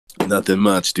Nothing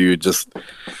much, dude. Just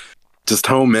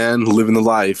home, man. Living the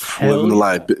life. Hell Living the yeah.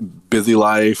 life. Busy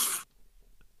life.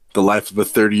 The life of a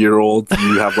 30-year-old.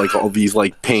 You have like all these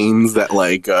like pains that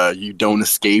like you don't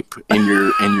escape in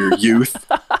your youth.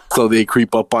 So they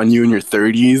creep up on you in your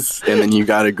 30s, and then you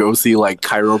gotta go see like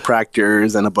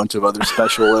chiropractors and a bunch of other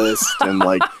specialists and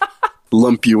like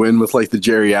lump you in with like the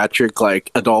geriatric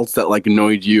like adults that like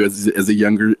annoyed you as a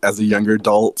younger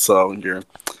adult. So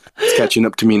it's catching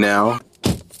up to me now.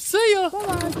 See ya.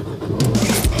 Drive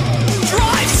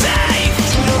safe!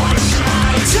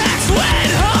 Text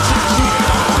when home!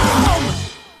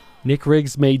 Nick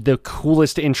Riggs made the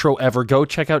coolest intro ever. Go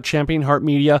check out Champion Heart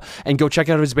Media and go check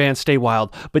out his band Stay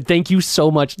Wild. But thank you so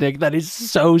much, Nick. That is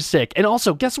so sick. And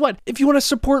also, guess what? If you want to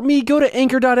support me, go to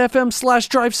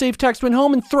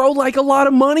anchor.fm/drive-safe-text-when-home and throw like a lot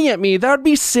of money at me. That would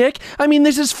be sick. I mean,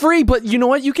 this is free, but you know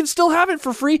what? You can still have it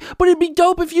for free, but it'd be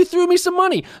dope if you threw me some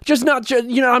money.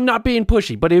 I'm not being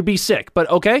pushy, but it'd be sick. But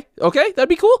okay, that'd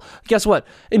be cool. Guess what?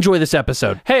 Enjoy this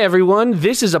episode. Hey, everyone.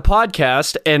 This is a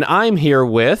podcast, and I'm here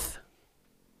with...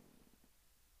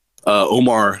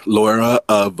 Omar Loera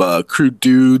of Crude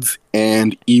Dudes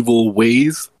and Evil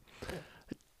Ways.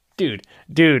 Dude,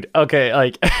 okay,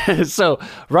 like, so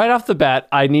right off the bat,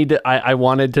 I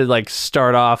wanted to like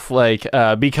start off like,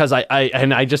 because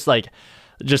I just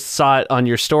saw it on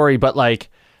your story, but like,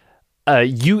 so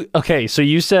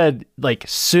you said like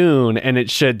soon and it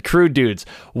should Crude Dudes.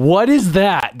 What is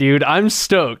that, dude? I'm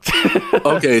stoked.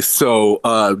 Okay, so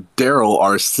Daryl,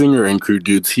 our singer in Crude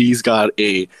Dudes, he's got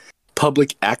a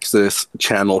public access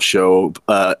channel show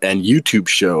and YouTube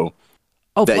show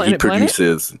that he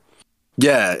produces. Planet?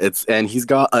 Yeah, and he's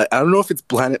got I don't know if it's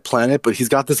Planet, but he's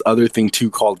got this other thing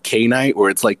too called K Night, where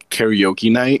it's like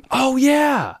karaoke night. Oh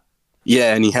yeah.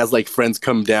 Yeah, and he has like friends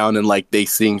come down and like they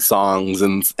sing songs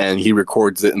and he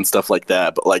records it and stuff like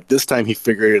that. But like this time he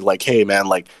figured like, hey man,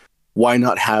 like why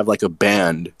not have like a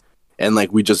band and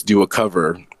like we just do a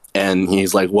cover. And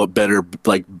he's like, what better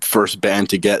like first band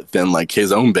to get than like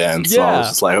his own band? So I was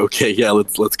just like, okay, yeah,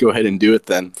 let's go ahead and do it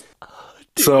then.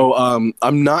 So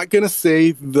I'm not gonna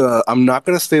say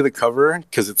the cover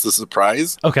because it's a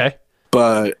surprise. Okay.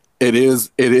 But it is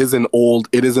an old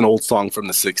song from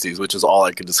the 60s, which is all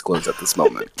I can disclose at this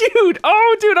moment. Dude,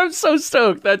 I'm so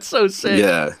stoked. That's so sick.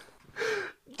 Yeah.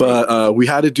 But we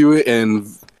had to do it in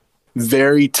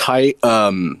very tight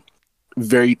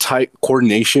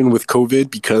coordination with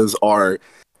COVID because our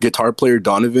guitar player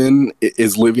Donovan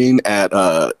is living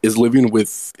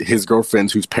with his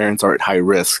girlfriends whose parents are at high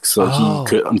risk, so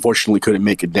he unfortunately couldn't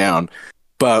make it down.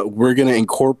 But we're gonna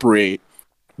incorporate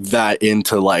that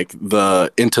into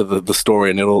the story,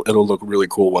 and it'll look really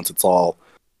cool once it's all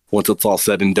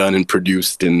said and done and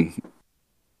produced and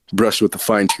brushed with a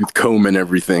fine-tooth comb and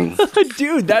everything.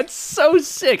 Dude, that's so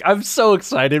sick. I'm so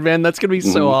excited, man. That's gonna be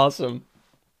so awesome.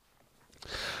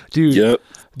 Dude, yep.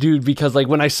 Dude, because like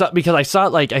I saw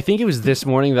it, like I think it was this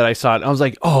morning that I saw it. I was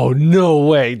like, oh no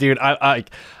way, dude. I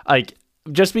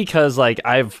just because like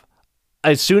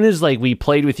as soon as like we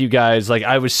played with you guys, like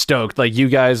I was stoked. Like you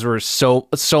guys were so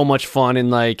much fun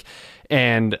and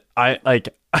I like,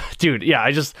 dude,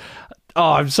 yeah.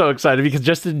 I'm so excited because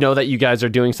just to know that you guys are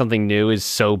doing something new is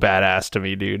so badass to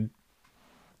me, dude.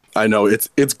 I know it's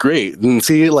great. And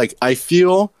see, like I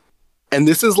feel. And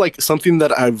this is like something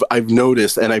that I've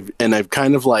noticed and I've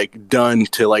kind of like done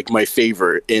to like my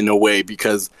favor in a way,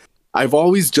 because I've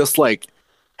always just like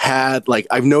had like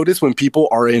I've noticed when people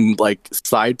are in like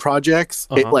side projects,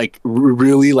 it like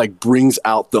really like brings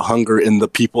out the hunger in the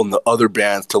people in the other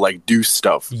bands to like do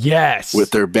stuff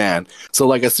with their band. So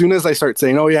like as soon as I start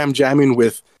saying, oh yeah, I'm jamming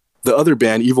with the other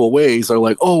band, Evil Ways, are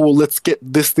like, oh well, let's get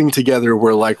this thing together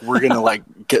where like we're gonna like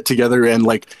get together and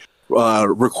like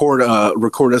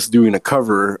record us doing a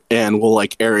cover, and we'll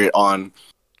like air it on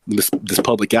this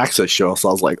public access show. So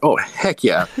I was like, oh heck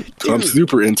yeah. So I'm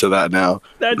super into that now.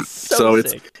 That's so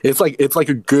sick. It's like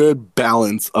a good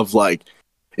balance of like,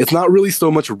 it's not really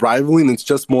so much rivaling, it's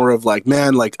just more of like,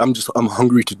 man, like I'm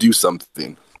hungry to do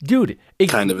something, dude,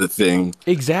 kind of a thing.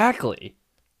 Exactly.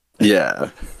 Yeah.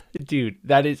 Dude,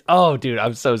 that is, dude,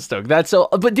 I'm so stoked.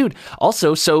 But dude,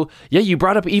 also, so yeah, you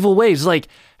brought up Evil Ways. Like,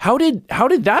 how did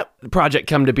that project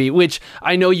come to be? Which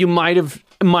I know you might have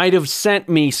sent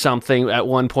me something at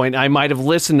one point. I might have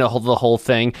listened to the whole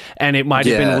thing, and it might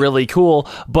have been really cool.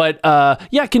 But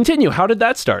yeah, continue. How did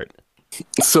that start?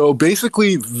 So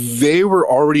basically, they were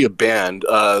already a band.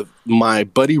 My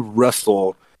buddy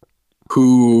Russell,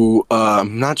 who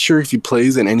I'm not sure if he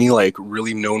plays in any like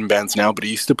really known bands now, but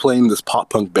he used to play in this pop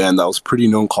punk band that was pretty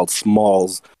known called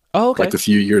Smalls. Oh, okay. Like a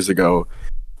few years ago.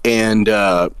 And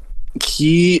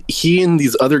he and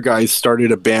these other guys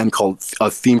started a band called A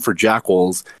Theme for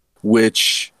Jackals,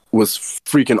 which was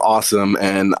freaking awesome.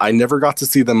 And I never got to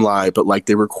see them live, but like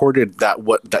they recorded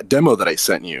that demo that I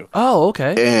sent you. Oh,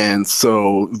 okay. And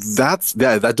so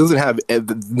that doesn't have,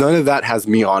 none of that has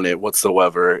me on it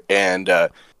whatsoever. And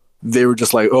they were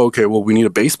just like, oh, okay, well, we need a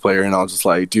bass player. And I was just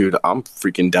like, dude, I'm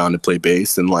freaking down to play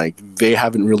bass. And like, they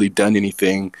haven't really done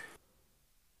anything.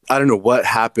 I don't know what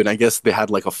happened. I guess they had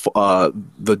like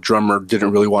the drummer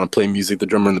didn't really want to play music. The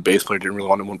drummer and the bass player didn't really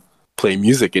want to play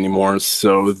music anymore.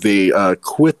 So they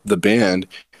quit the band.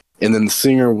 And then the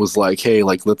singer was like, hey,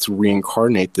 like, let's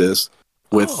reincarnate this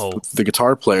with the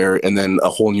guitar player, and then a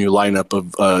whole new lineup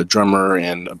of a drummer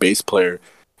and a bass player.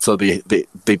 So they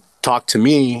talked to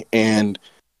me, and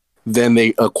then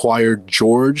they acquired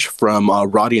George from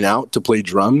Rotting Out to play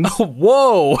drums.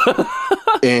 Whoa!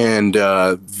 And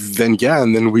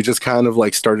then we just kind of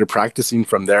like started practicing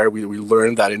from there. We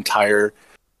learned that entire,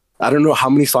 I don't know how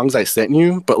many songs I sent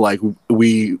you, but like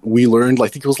we learned, I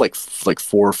think it was like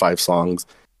 4 or 5 songs.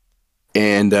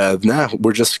 And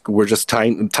we're just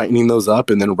tightening those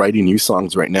up and then writing new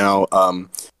songs right now.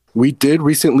 We did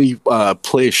recently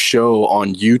play a show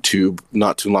on YouTube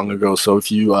not too long ago. So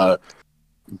if you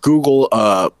Google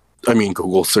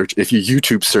search, if you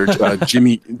YouTube search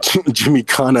Jimmy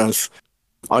Canas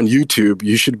on YouTube,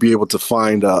 you should be able to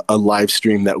find a live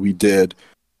stream that we did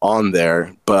on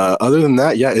there. But other than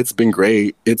that, yeah, it's been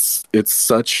great. It's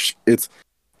such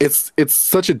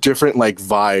a different like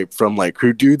vibe from like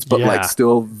Crew Dudes, but like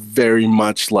still very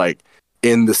much like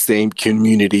in the same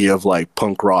community of like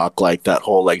punk rock, like that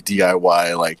whole like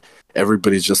DIY, like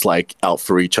everybody's just like out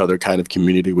for each other kind of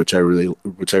community, which I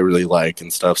really like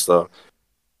and stuff. So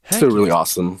it's still really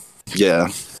awesome. Yeah.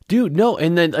 Dude, no,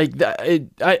 and then like that,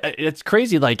 it's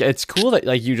crazy. Like it's cool that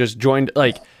like you just joined.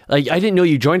 Like I didn't know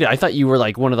you joined it. I thought you were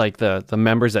like one of like the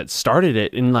members that started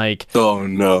it. And like, oh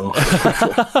no,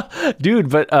 dude.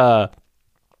 But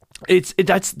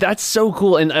that's so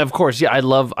cool. And of course, yeah, I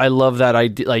love that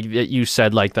idea. Like that you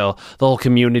said, like the whole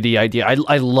community idea.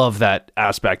 I love that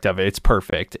aspect of it. It's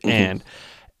perfect. Mm-hmm.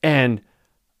 And.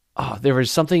 Oh, there was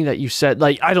something that you said,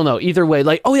 like, I don't know, either way,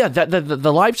 like, oh yeah, that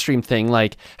the live stream thing,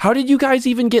 like, how did you guys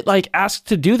even get, like, asked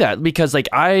to do that? Because, like,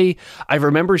 I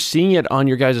remember seeing it on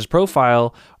your guys'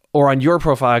 profile, or on your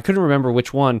profile, I couldn't remember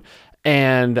which one,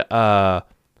 and, what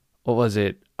was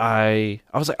it? I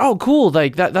was like, oh, cool,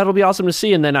 like, that'll be awesome to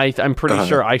see, and then I'm pretty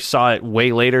sure I saw it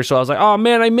way later, so I was like, oh,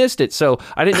 man, I missed it, so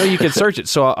I didn't know you could search it,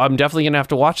 so I'm definitely gonna have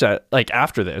to watch that, like,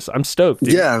 after this. I'm stoked,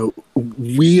 dude. Yeah,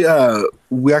 we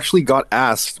actually got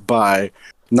asked by,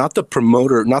 not the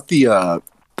promoter, not the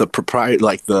proprietor,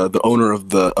 like the owner of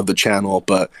the channel,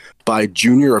 but by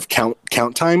Junior of Count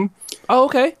Time. Oh,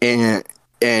 okay.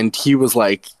 And he was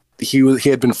like, he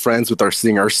had been friends with our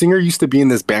singer. Our singer used to be in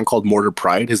this band called Mortar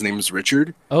Pride. His name is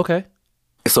Richard. Okay.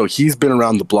 So he's been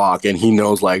around the block and he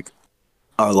knows like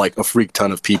a freak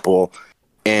ton of people.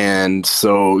 And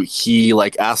so he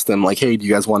like asked them like, hey, do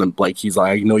you guys want to, like, he's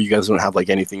like, I know you guys don't have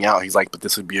like anything out. He's like, but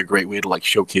this would be a great way to like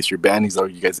showcase your band. He's like, are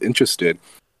you guys interested?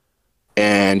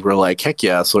 And we're like, heck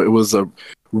yeah. So it was a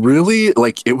very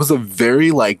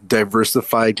like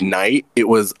diversified night. It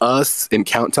was us in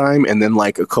Count Time, and then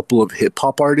like a couple of hip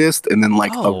hop artists, and then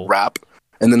like a rap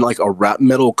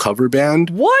metal cover band.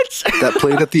 What? That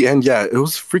played at the end. Yeah, it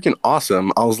was freaking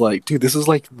awesome. I was like, dude, this is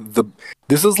like the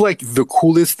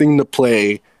coolest thing to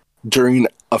play during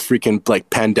a freaking like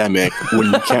pandemic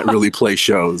when you can't really play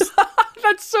shows.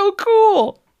 That's so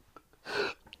cool,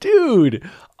 dude.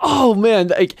 Oh man,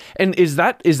 like, and is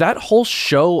that whole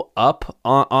show up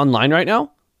online right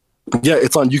now? Yeah,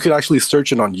 it's on. You could actually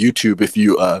search it on YouTube if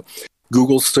you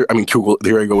Google search. I mean, Google.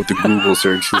 Here I go with the Google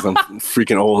search because I'm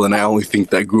freaking old and I only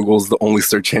think that Google's the only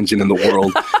search engine in the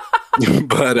world.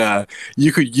 But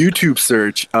you could YouTube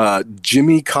search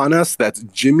Jimmy Canas. That's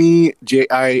Jimmy Jimmy,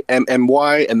 and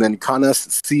then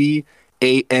Canas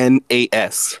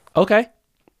Canas. Okay.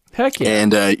 Heck yeah.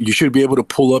 And you should be able to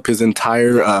pull up his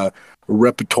entire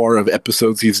repertoire of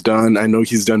episodes he's done. I know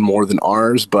he's done more than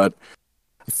ours, but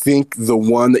I think the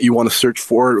one that you want to search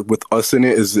for with us in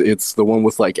it's the one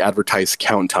with like advertised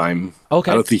Count Time.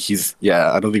 Okay. I don't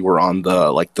think we're on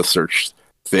the search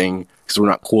thing because we're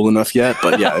not cool enough yet,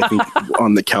 but yeah, I think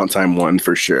on the Count Time one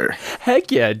for sure.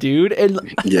 Heck yeah, dude.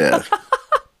 And yeah.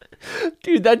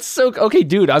 Dude, that's so okay,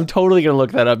 dude. I'm totally gonna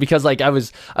look that up because like I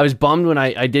was bummed when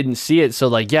I didn't see it. So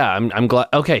like yeah, I'm glad.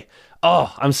 Okay.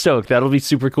 Oh, I'm stoked. That'll be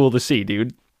super cool to see,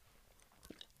 dude.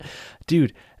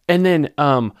 And then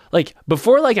like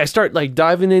before like I start like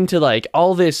diving into like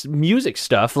all this music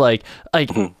stuff, like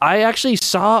I actually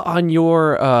saw on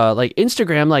your like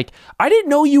Instagram, like I didn't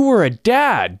know you were a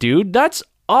dad, dude. That's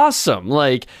awesome.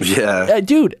 Like yeah.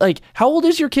 Dude, like how old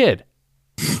is your kid?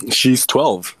 She's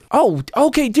 12. Oh,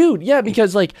 okay, dude. Yeah,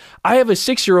 because like I have a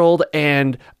 6-year-old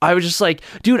and I was just like,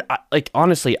 dude, like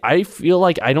honestly, I feel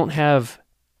like I don't have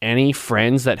any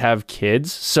friends that have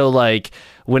kids. So like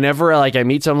whenever like I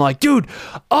meet someone, I'm like, dude,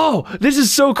 oh, this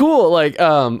is so cool. Like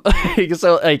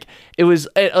so like it was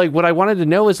like what I wanted to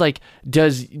know is like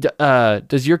does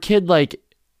your kid like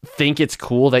think it's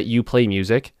cool that you play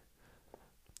music?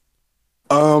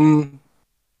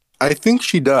 I think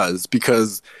she does,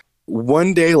 because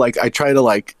one day like I tried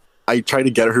to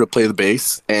get her to play the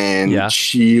bass, and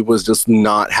she was just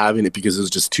not having it because it was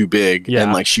just too big,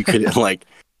 and like she couldn't like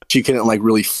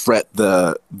really fret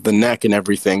the neck and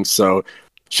everything. So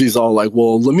she's all like,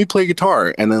 well, let me play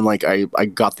guitar. And then like I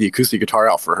got the acoustic guitar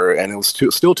out for her, and it was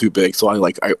still too big. So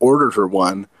I ordered her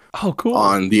one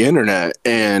on the internet,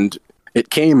 and it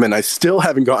came, and I still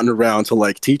haven't gotten around to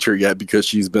like teach her yet because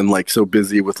she's been like so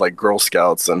busy with like Girl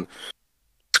Scouts and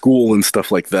school and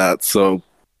stuff like that. So,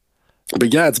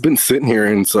 but yeah, it's been sitting here,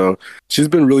 and so she's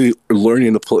been really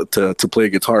learning to play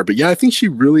guitar. But yeah, I think she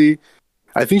really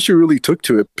took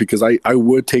to it, because I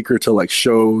would take her to like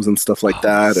shows and stuff like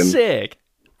that. And sick.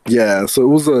 Yeah, so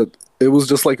it was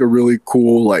just like a really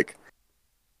cool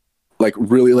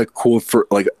really like cool for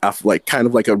like kind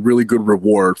of like a really good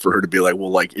reward for her to be like,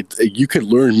 well, like you could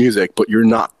learn music, but you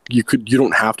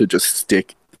don't have to just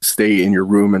stay in your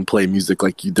room and play music.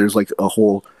 Like there's like a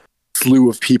whole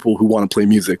slew of people who want to play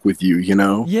music with you, you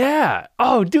know? Yeah.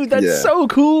 Oh, dude, that's so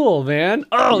cool, man.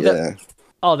 Oh, yeah.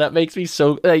 That makes me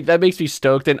so like that makes me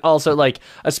stoked. And also like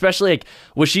especially like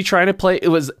was she trying to play? It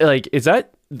was like is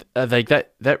that like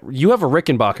that you have a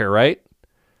Rickenbacker, right?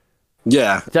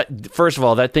 Yeah. That first of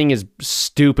all, that thing is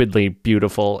stupidly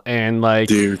beautiful, and like,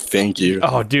 dude, thank you.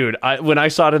 Oh, dude, when I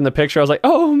saw it in the picture, I was like,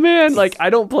 oh man, like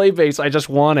I don't play bass, I just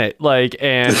want it, like,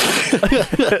 and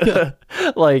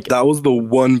like that was the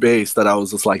one bass that I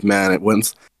was just like, man,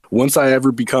 once I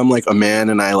ever become like a man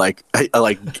and I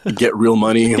get real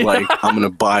money, like I'm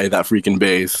gonna buy that freaking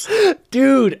bass,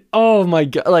 dude. Oh my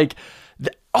god, like.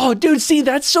 Oh, dude, see,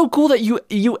 that's so cool that you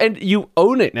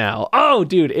own it now. Oh,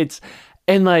 dude,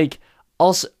 and like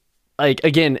also like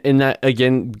again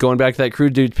going back to that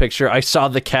Crude Dude picture, I saw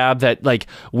the cab that like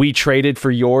we traded for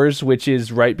yours, which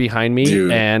is right behind me,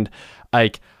 dude. And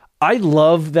like I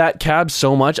love that cab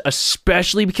so much,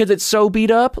 especially because it's so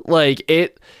beat up. Like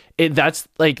it that's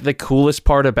like the coolest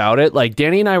part about it. Like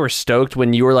Danny and I were stoked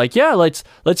when you were like, yeah, let's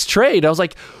trade. I was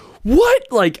like, what?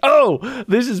 Like, oh,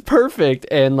 this is perfect.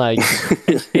 And like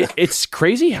it's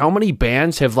crazy how many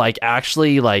bands have like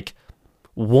actually like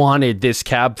wanted this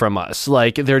cab from us.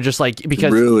 Like they're just like,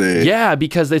 because really? Yeah,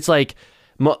 because it's like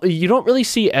you don't really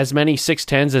see as many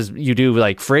 610s as you do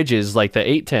like fridges, like the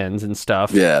 810s and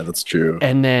stuff. Yeah, that's true.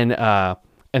 And then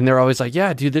and they're always like,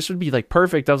 yeah, dude, this would be like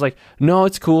perfect. I was like, no,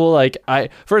 it's cool. Like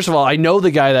first of all, I know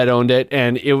the guy that owned it,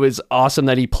 and it was awesome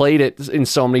that he played it in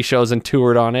so many shows and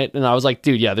toured on it. And I was like,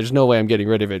 dude, yeah, there's no way I'm getting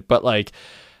rid of it. But like,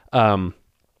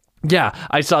 yeah,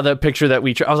 I saw the picture that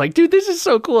I was like, dude, this is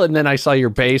so cool. And then I saw your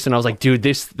bass, and I was like, dude,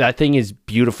 that thing is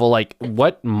beautiful. Like,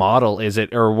 what model is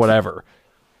it or whatever?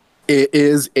 It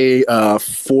is a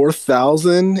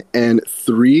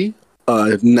 4003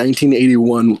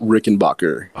 1981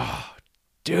 Rickenbacker. Oh,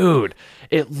 dude,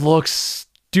 it looks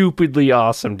stupidly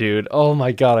awesome, dude. Oh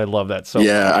my god, I love that so much.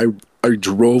 Yeah, I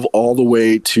drove all the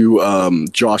way to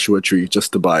Joshua Tree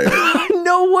just to buy it.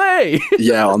 No way.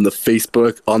 Yeah, on the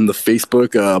Facebook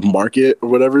market or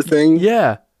whatever thing.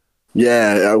 Yeah.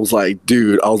 Yeah, I was like,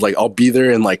 dude, I'll be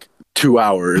there in like 2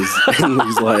 hours. And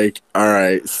he's like, all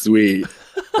right, sweet.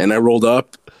 And I rolled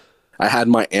up. I had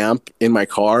my amp in my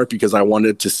car because I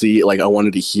wanted to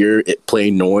hear it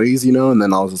play noise, you know? And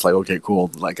then I was just like, okay,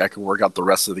 cool. Like I can work out the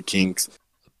rest of the kinks.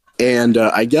 And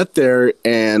I get there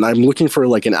and I'm looking for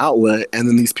like an outlet. And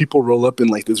then these people roll up in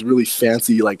like this really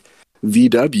fancy, like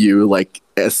VW, like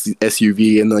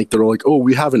SUV. And like, they're all like, oh,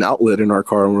 we have an outlet in our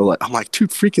car. And I'm like,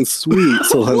 dude, freaking sweet.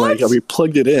 So then like, we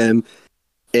plugged it in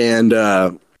and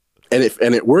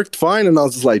it worked fine. And I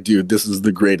was just like, dude, this is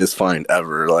the greatest find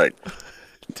ever. Like,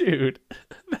 dude,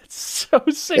 that's so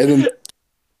sick. And then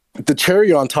the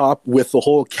cherry on top with the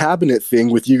whole cabinet thing,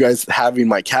 with you guys having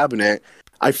my cabinet,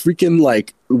 I freaking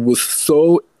like was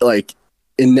so like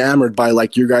enamored by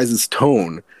like your guys'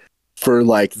 tone for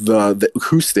like the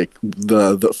acoustic,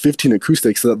 the 15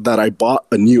 acoustics that I bought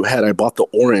a new head. I bought the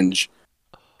orange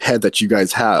head that you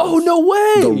guys have. Oh, no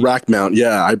way. The rack mount.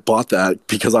 Yeah, I bought that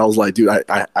because I was like, dude,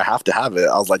 I have to have it.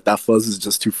 I was like, that fuzz is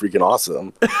just too freaking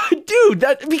awesome. Dude,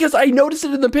 because I noticed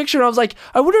it in the picture and I was like,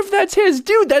 I wonder if that's his.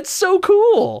 Dude, that's so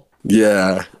cool.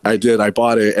 Yeah, I did. I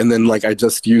bought it. And then like I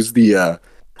just used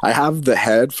I have the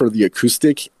head for the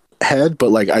acoustic head,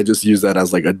 but like I just use that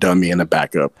as like a dummy and a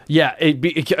backup. Yeah,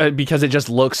 because it just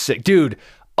looks sick, dude.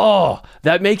 Oh,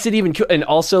 that makes it even cool. And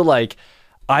also, like,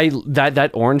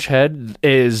 that orange head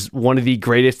is one of the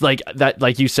greatest. Like that,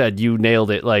 like you said, you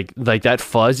nailed it. Like that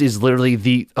fuzz is literally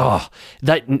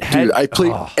that head. Dude, I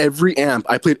played every amp.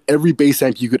 I played every bass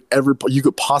amp you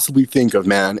could possibly think of,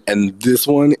 man. And this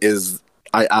one is,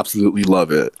 I absolutely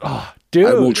love it. Oh, dude,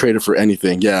 I won't trade it for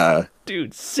anything. Yeah.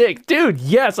 Dude, sick, dude.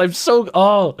 Yes, I'm so.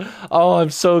 I'm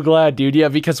so glad, dude. Yeah,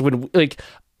 because when like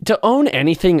to own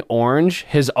anything orange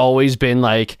has always been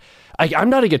like.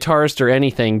 I'm not a guitarist or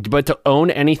anything, but to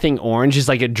own anything orange is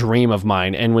like a dream of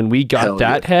mine. And when we got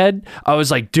that head, I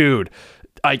was like, dude,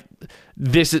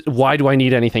 this is, why do I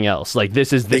need anything else? Like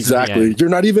this is exactly. You're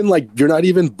not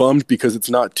even bummed because it's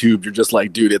not tubed. You're just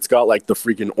like, dude, it's got like the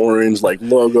freaking orange like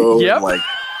logo and like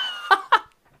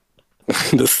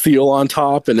the seal on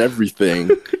top and everything.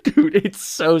 Dude,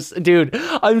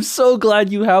 I'm so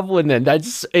glad you have one then.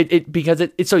 That's it because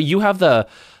it so you have the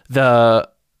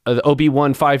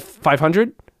OB1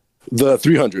 500? The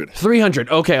 300. 300.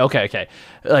 Okay.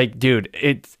 Like, dude,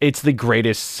 it's the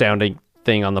greatest sounding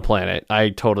thing on the planet. I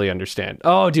totally understand.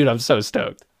 Oh, dude, I'm so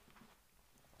stoked.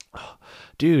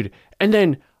 Dude, and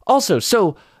then also,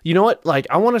 so, you know what? Like,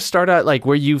 I want to start out like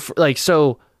where you like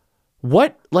so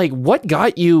what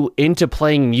got you into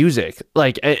playing music?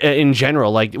 Like in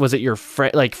general, like was it your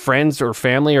friends or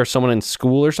family or someone in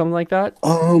school or something like that?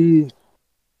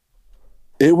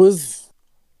 It was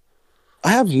I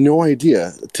have no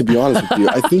idea, to be honest with you.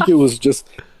 I think it was just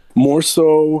more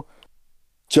so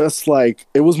just like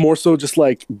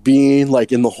being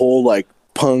like in the whole like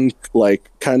punk, like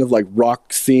kind of like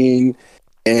rock scene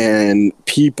and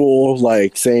people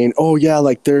like saying, oh yeah,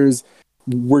 like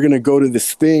we're going to go to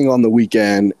this thing on the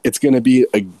weekend. It's going to be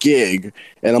a gig.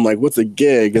 And I'm like, what's a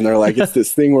gig? And they're like, it's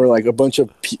this thing where like a bunch of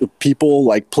people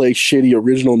like play shitty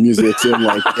original music in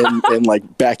like, in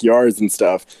like backyards and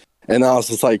stuff. And I was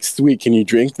just like, sweet, can you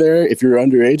drink there if you're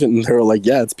underage? And they were like,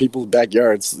 yeah, it's people's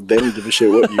backyards. They don't give a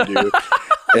shit what you do.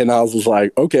 And I was just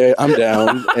like, okay, I'm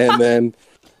down. And then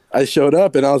I showed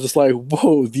up and I was just like,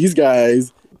 whoa, these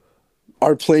guys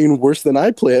are playing worse than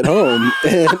I play at home.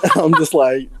 And I'm just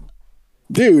like,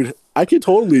 dude, I could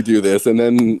totally do this. And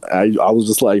then I was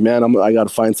just like, man, I got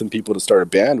to find some people to start a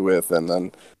band with. And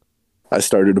then I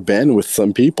started a band with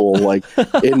some people. Like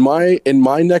in my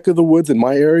neck of the woods, in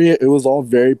my area, it was all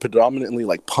very predominantly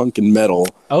like punk and metal.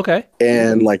 Okay.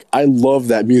 And like I love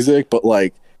that music, but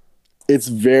like it's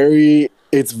very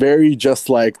just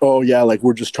like, oh yeah, like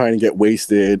we're just trying to get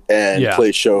wasted and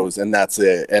play shows and that's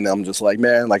it. And I'm just like,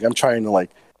 man, like I'm trying to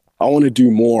like I want to do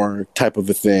more type of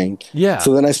a thing. Yeah.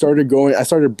 So then I started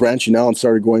branching out and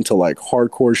started going to like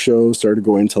hardcore shows, started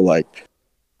going to like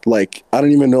I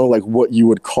don't even know like what you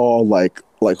would call like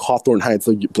Hawthorne Heights,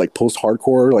 like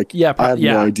post-hardcore. Like I have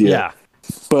no idea. Yeah.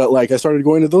 But like I started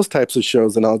going to those types of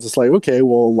shows and I was just like, okay,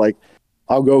 well like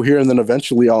I'll go here and then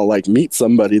eventually I'll like meet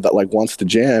somebody that like wants to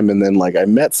jam. And then like I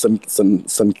met some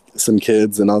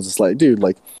kids and I was just like, dude,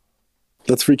 like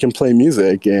let's freaking play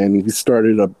music. And we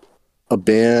started a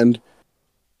band.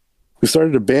 We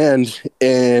started a band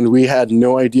and we had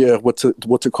no idea what to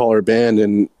call our band.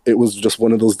 And it was just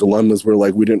one of those dilemmas where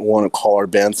like we didn't want to call our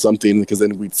band something because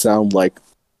then we'd sound like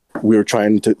we were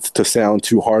trying to sound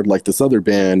too hard like this other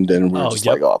band. And we were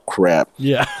like, oh crap.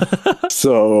 Yeah.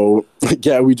 So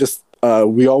yeah,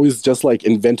 we always just like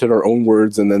invented our own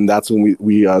words. And then that's when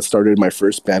we started my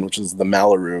first band, which is the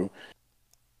Malaru.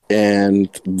 And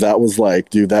that was like,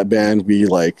 dude, that band, we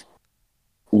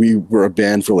were a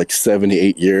band for like 7 to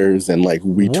 8 years and like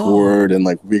we toured and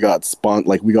like we got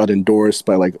endorsed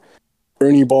by like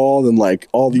Ernie Ball and like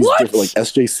all these different like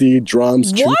SJC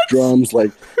drums, Troop drums,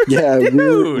 like yeah,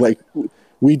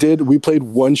 we played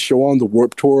one show on the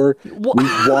Warped Tour. We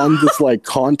won this like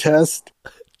contest,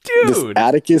 this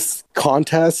Atticus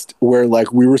contest where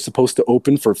like we were supposed to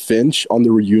open for Finch on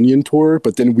the reunion tour,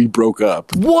 but then we broke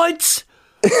up. What?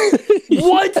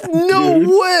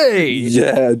 No way.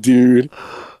 Yeah, dude.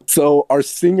 So our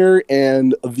singer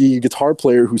and the guitar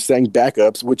player who sang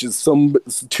backups, which is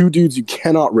two dudes you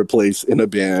cannot replace in a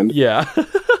band. Yeah.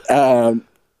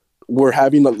 We're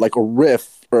having like a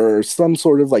riff or some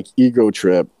sort of like ego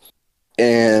trip,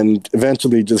 and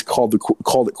eventually just called it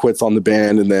quits on the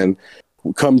band. And then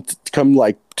come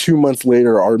like 2 months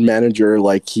later, our manager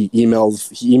like he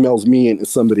emails me and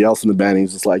somebody else in the band. And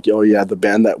he's just like, oh yeah, the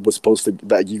band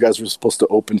that you guys were supposed to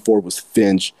open for was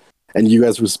Finch. And you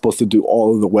guys were supposed to do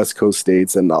all of the West Coast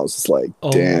states. And I was just like,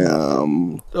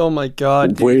 damn. Oh my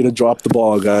God. Dude. Way to drop the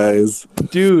ball, guys.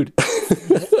 Dude.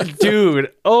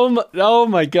 Dude. Oh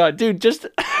my God. Dude, just...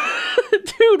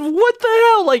 Dude, what the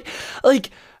hell?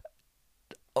 Like,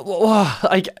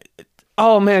 like,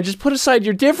 oh man, just put aside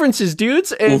your differences,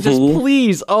 dudes, and just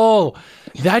please. Oh,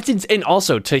 that's and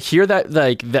also to hear that,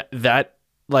 like that.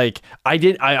 Like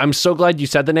I'm so glad you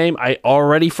said the name. I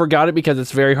already forgot it because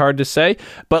it's very hard to say.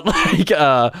 But like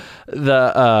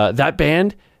that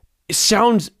band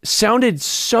sounded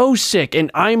so sick,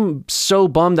 and I'm so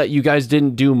bummed that you guys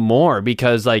didn't do more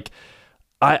because like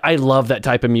I love that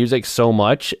type of music so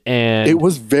much, and it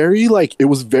was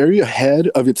very ahead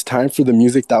of its time for the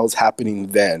music that was happening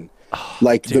then.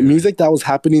 Like the music that was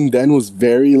happening then was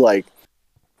very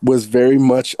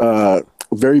much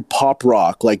very pop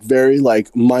rock, like very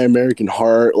like My American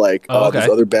Heart, like this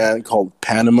other band called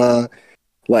Panama,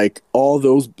 like all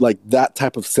those, like that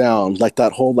type of sound, like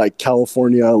that whole like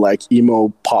California like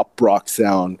emo pop rock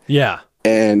sound. Yeah.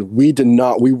 And we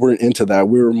weren't into that.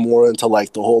 We were more into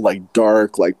like the whole like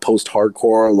dark, like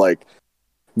post-hardcore, like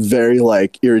very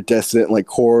like iridescent like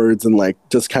chords and like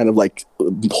just kind of like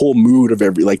whole mood of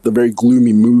the very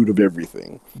gloomy mood of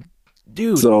everything.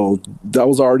 Dude. So that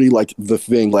was already like the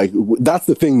thing. Like that's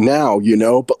the thing now, you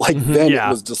know. But like then it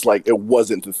was just like it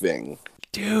wasn't the thing.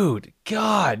 Dude,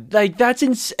 God, like that's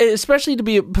especially to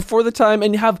be before the time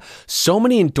and have so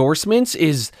many endorsements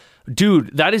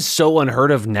dude, that is so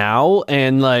unheard of now.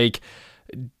 And like,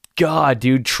 God,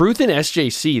 dude, Truth in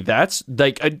SJC, that's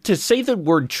like to say the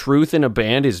word truth in a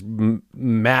band is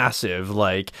massive.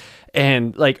 Like.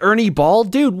 And like Ernie Ball,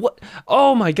 dude, what?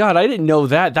 Oh my God, I didn't know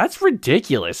that. That's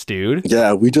ridiculous, dude.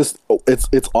 Yeah, it's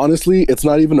honestly, it's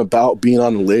not even about being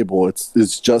on a label.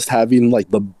 It's just having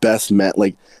like the best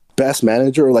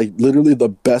manager, or like literally the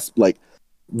best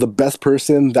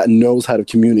person that knows how to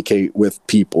communicate with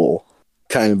people,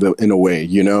 kind of in a way,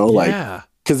 you know, like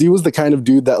because he was the kind of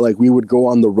dude that like we would go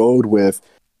on the road with.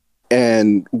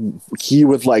 And he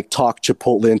would like talk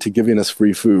Chipotle into giving us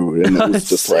free food, and it was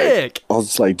just sick. Like I was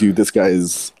just like, dude, this guy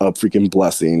is a freaking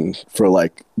blessing for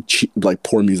like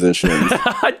poor musicians.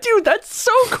 Dude, that's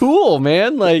so cool,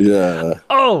 man. Like, yeah.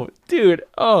 Oh, dude.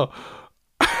 Oh,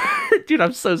 dude,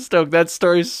 I'm so stoked. That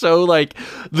story's so like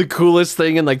the coolest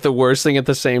thing and like the worst thing at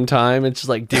the same time. It's just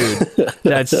like, dude,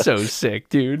 that's so sick,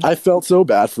 dude. I felt so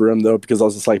bad for him though, because I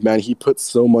was just like, man, he put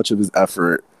so much of his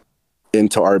effort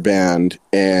into our band,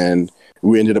 and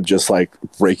we ended up just like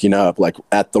breaking up like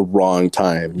at the wrong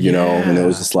time, you know. And it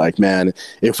was just like, man,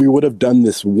 if we would have done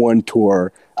this one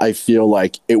tour, I feel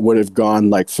like it would have gone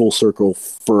like full circle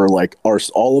for like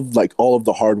all of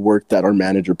the hard work that our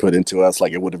manager put into us.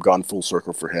 Like it would have gone full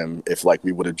circle for him if like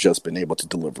we would have just been able to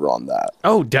deliver on that.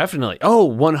 Oh, definitely. Oh,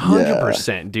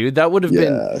 100%, dude. That would have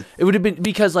been, it would have been,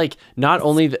 because like not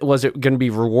only was it going to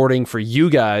be rewarding for you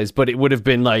guys, but it would have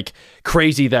been like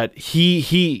crazy that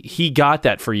he got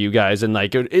that for you guys. And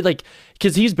like, it like,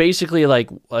 because he's basically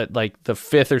like the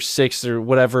fifth or sixth or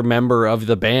whatever member of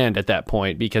the band at that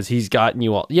point, because he's gotten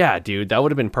you all. Yeah, dude, that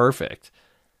would have been perfect.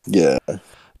 Yeah,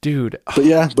 dude.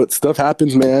 But stuff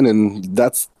happens, man, and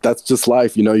that's just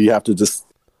life. You know, you kind of just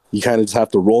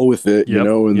have to roll with it, you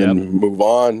know, and then move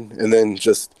on, and then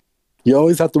you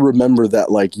always have to remember that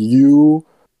like you're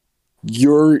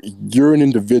an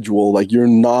individual. Like you're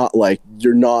not like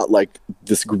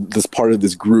this part of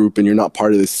this group, and you're not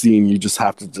part of this scene. You just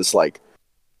have to just like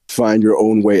find your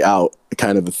own way out,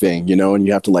 kind of a thing, you know. And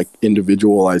you have to like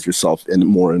individualize yourself in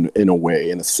a way,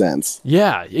 in a sense.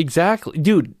 Yeah, exactly,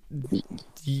 dude.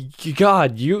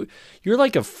 God, you're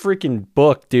like a freaking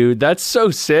book, dude. That's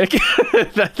so sick. I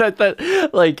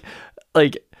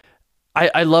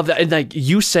love that. And like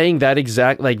you saying that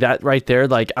exact, like that right there,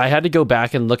 like I had to go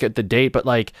back and look at the date, but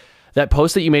like that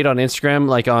post that you made on Instagram,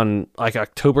 like on like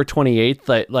October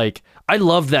 28th, like I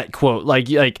love that quote. Like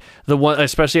the one,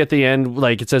 especially at the end,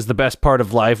 like it says the best part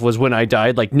of life was when I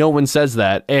died. Like no one says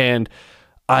that. And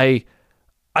I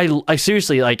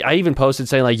seriously, like I even posted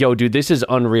saying like, yo, dude, this is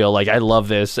unreal. Like I love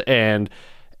this. And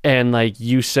like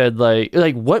you said,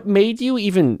 like what made you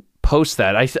even post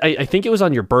that? I think it was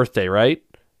on your birthday, right?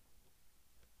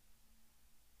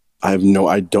 I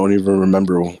don't even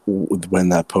remember when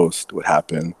that post would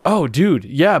happen. Oh, dude.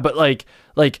 Yeah. But it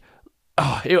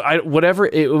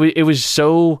was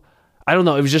so, I don't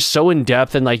know. It was just so in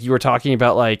depth. And like, you were talking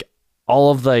about like all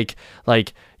of like,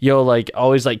 yo, like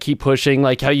always like keep pushing,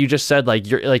 like how you just said, like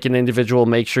you're like an individual,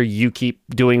 make sure you keep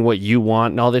doing what you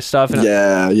want and all this stuff. And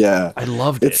I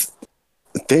loved it.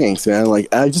 Thanks, man.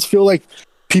 Like, I just feel like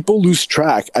people lose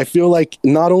track. I feel like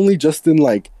not only just in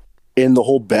the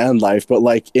whole band life, but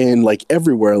like in like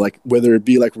everywhere, like whether it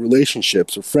be like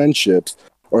relationships or friendships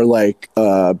or like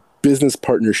business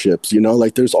partnerships, you know,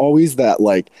 like there's always that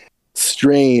like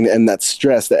strain and that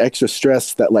stress, the extra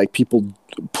stress that like people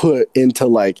put into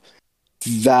like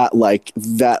not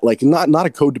a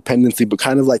codependency, but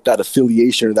kind of like that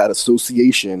affiliation or that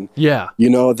association, Yeah. you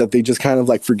know, that they just kind of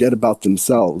like forget about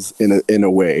themselves in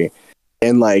a way.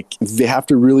 And like they have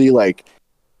to really like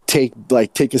take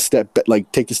a step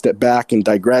back and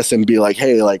digress and be like,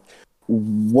 hey, like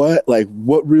what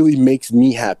really makes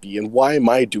me happy, and why am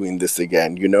I doing this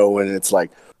again, you know? And it's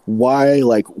like, why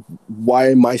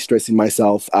am I stressing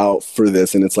myself out for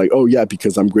this? And it's like, oh yeah,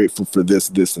 because I'm grateful for this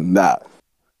and that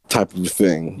type of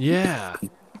thing. Yeah.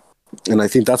 And I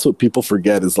think that's what people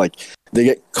forget, is like they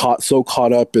get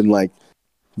caught up in like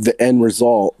the end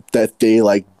result that they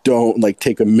like don't like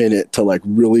take a minute to like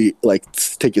really like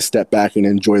take a step back and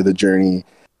enjoy the journey,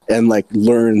 and like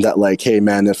learn that like, hey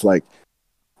man,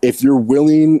 if you're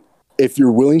willing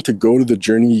to go to the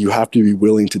journey, you have to be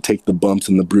willing to take the bumps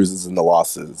and the bruises and the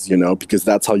losses, you know, because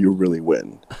that's how you really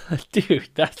win. Dude,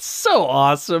 that's so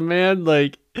awesome, man.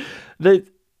 Like that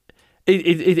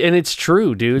and it's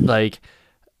true, dude. Like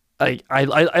I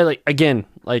like, again,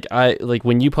 like I like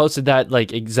when you posted that,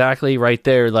 like exactly right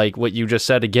there, like what you just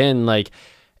said again, like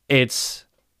it's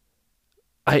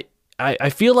I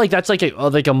feel like that's like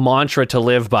a mantra to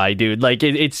live by, dude. Like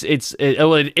it is.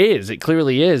 It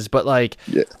clearly is. But like,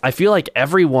 yeah. I feel like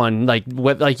everyone, like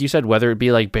like you said, whether it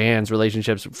be like bands,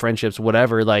 relationships, friendships,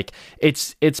 whatever, like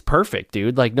it's perfect,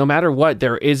 dude. Like no matter what,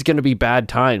 there is going to be bad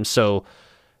times. So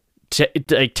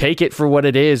take it for what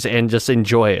it is and just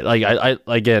enjoy it. Like I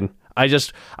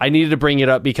needed to bring it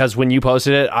up because when you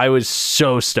posted it, I was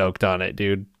so stoked on it,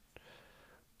 dude.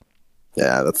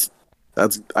 Yeah, that's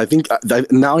I think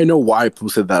now I know why I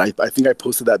posted that. I think I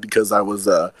posted that because I was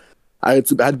I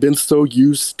had been so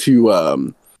used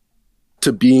to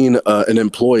being an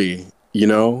employee, you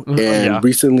know, and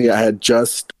recently I had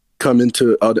just come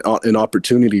into an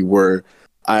opportunity where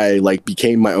I like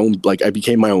became my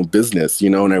own business, you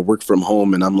know, and I work from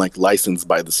home and I'm like licensed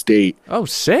by the state. Oh,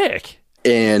 sick.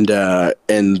 And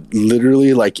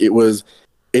literally like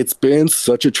it's been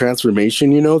such a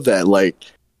transformation, you know, that like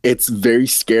it's very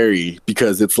scary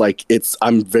because it's like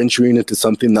I'm venturing into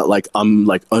something that like I'm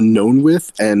like unknown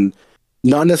with, and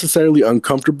not necessarily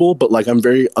uncomfortable, but like I'm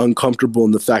very uncomfortable in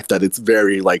the fact that it's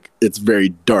very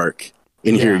dark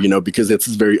in here, you know, because it's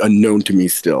very unknown to me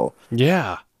still.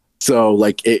 Yeah. So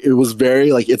like it was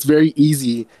very like, it's very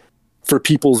easy for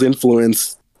people's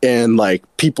influence and like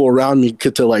people around me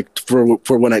to like for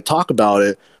when I talk about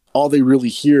it, all they really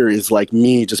hear is like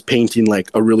me just painting like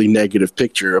a really negative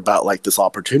picture about like this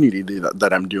opportunity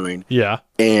that I'm doing. Yeah.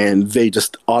 And they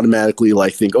just automatically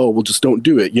like think, oh, well, just don't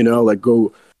do it, you know, like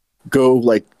go do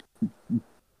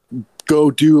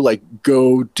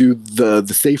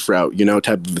the safe route, you know,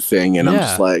 type of a thing. And I'm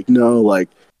just like, no, like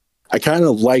I kind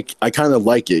of like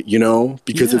it, you know,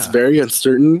 because it's very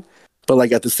uncertain, but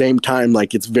like at the same time,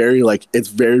 like it's very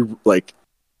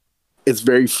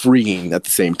freeing at the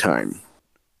same time.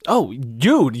 Oh,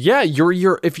 dude, yeah,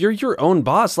 if you're your own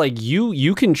boss, like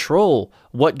you control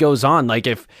what goes on. Like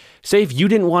if you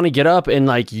didn't want to get up and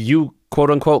like you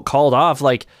quote unquote called off,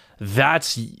 like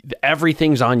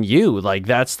everything's on you. Like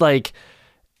that's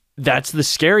the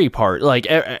scary part. Like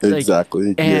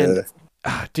exactly. And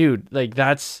dude, like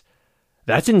that's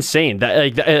insane.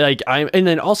 And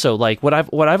then also like what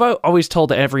I've always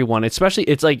told everyone, especially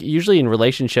it's like usually in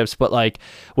relationships, but like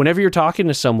whenever you're talking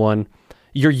to someone,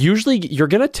 you're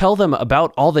going to tell them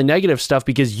about all the negative stuff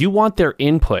because you want their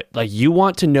input. Like you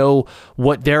want to know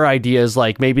what their idea is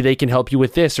like. Maybe they can help you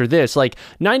with this or this. Like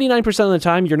 99% of the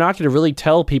time, you're not going to really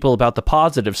tell people about the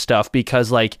positive stuff because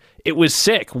like it was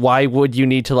sick. Why would you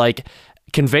need to like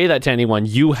convey that to anyone?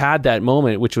 You had that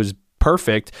moment, which was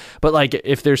perfect. But like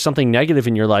if there's something negative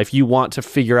in your life, you want to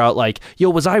figure out like, yo,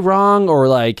 was I wrong? Or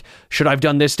like, should I have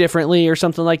done this differently or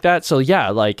something like that? So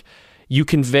yeah, like you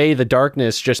convey the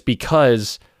darkness just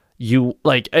because you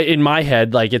like in my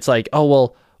head, like it's like, oh,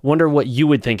 well, wonder what you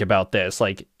would think about this.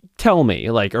 Like, tell me,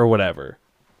 like, or whatever.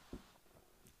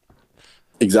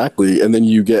 Exactly. And then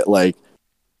you get like,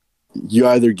 you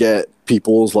either get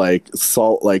people's like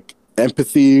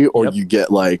empathy, or you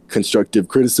get like constructive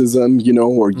criticism, you know,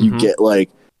 or you get like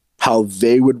how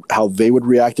they would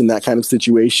react in that kind of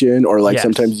situation, or like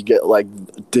sometimes you get like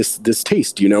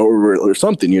distaste, you know, or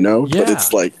something, you know. But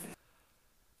it's like,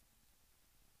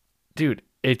 dude,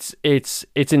 it's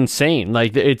insane.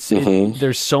 Like there's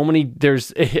so many,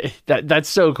 that's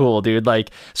so cool, dude.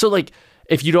 Like, so like,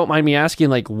 if you don't mind me asking,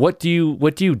 like, what do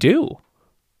you do?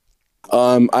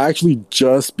 I actually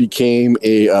just became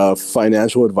a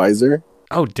financial advisor.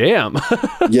 Oh, damn.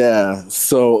 Yeah.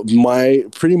 So my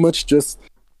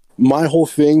whole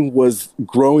thing was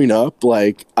growing up.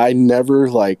 Like, I never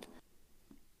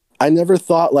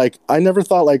thought like,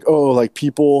 oh, like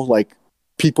people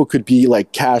people could be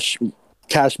like cash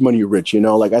money rich, you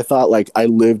know? Like I thought like I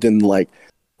lived in like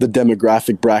the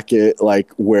demographic bracket,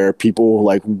 like where people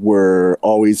like were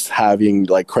always having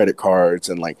like credit cards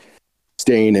and like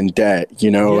staying in debt, you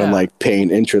know, and like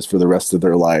paying interest for the rest of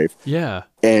their life. Yeah.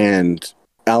 And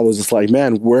I was just like,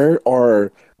 man,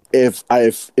 if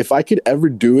I could ever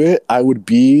do it, I would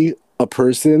be a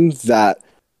person that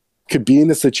could be in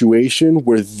a situation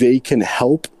where they can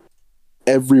help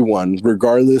everyone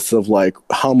regardless of like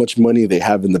how much money they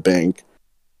have in the bank.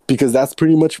 Because that's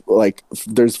pretty much like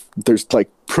there's like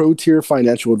pro tier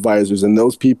financial advisors, and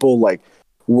those people like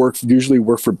usually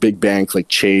work for big banks like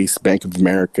Chase, Bank of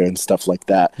America, and stuff like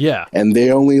that. Yeah. And they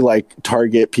only like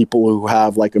target people who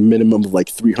have like a minimum of like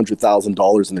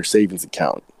 $300,000 in their savings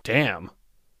account. Damn.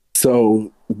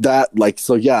 So that like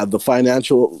the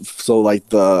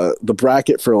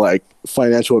bracket for like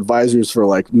financial advisors for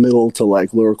like middle to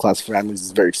like lower class families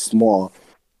is very small.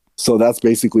 So that's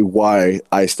basically why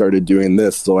I started doing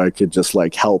this, so I could just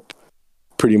like help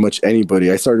pretty much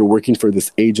anybody. I started working for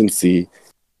this agency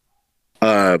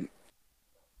called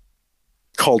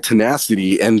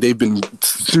Tenacity, and they've been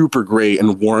super great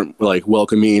and warm, like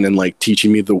welcoming, and like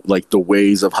teaching me the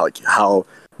ways of how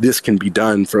this can be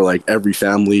done for like every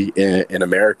family in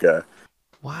America.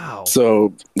 Wow.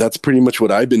 So that's pretty much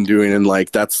what I've been doing, and like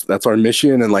that's our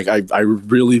mission, and like I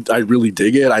really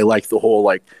dig it. I like the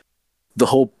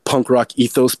whole punk rock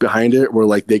ethos behind it, where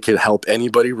like they could help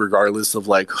anybody regardless of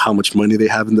like how much money they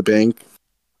have in the bank.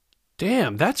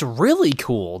 Damn, that's really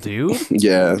cool, dude.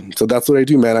 Yeah, so that's what I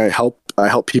do, man. I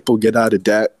help people get out of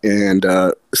debt and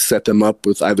set them up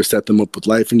with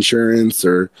life insurance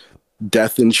or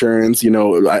death insurance. You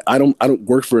know, I don't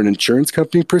work for an insurance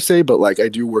company per se, but like I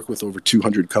do work with over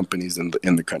 200 companies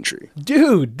in the country.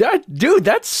 Dude,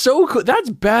 that's so cool. That's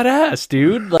badass,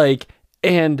 dude. Like,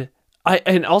 and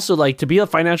also like to be a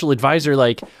financial advisor,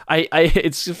 like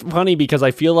it's funny because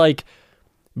I feel like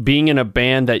being in a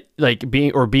band that like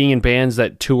being in bands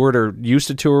that toured or used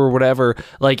to tour or whatever,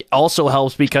 like also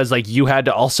helps because like you had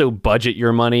to also budget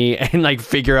your money and like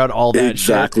figure out all that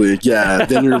exactly shit. Yeah.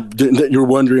 Then you're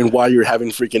wondering why you're having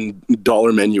freaking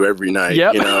dollar menu every night.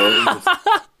 Yep. You know.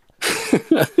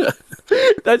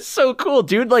 That's so cool,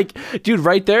 dude. Like, dude,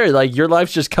 right there, like your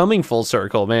life's just coming full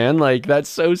circle, man. Like that's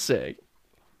so sick.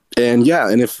 And yeah,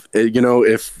 and if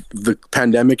the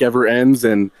pandemic ever ends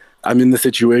and I'm in the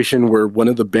situation where one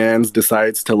of the bands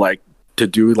decides to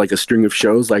do like a string of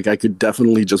shows, like I could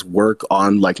definitely just work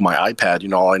on like my iPad, you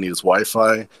know, all I need is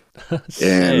Wi-Fi.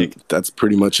 And that's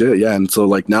pretty much it. Yeah. And so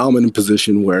like now I'm in a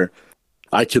position where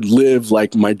I could live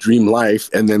like my dream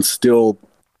life and then still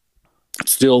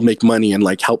make money and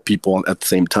like help people at the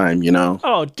same time, you know?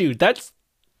 Oh, dude, that's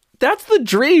the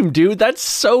dream, dude. That's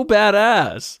so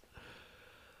badass.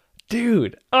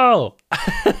 Dude, oh,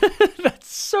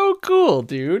 that's so cool,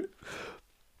 dude.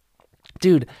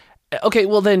 Dude, okay,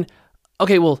 well, like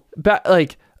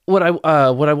what I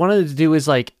wanted to do is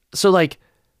like, so like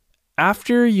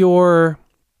after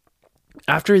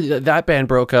that band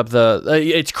broke up,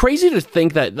 it's crazy to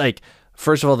think that like,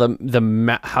 first of all,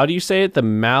 how do you say it?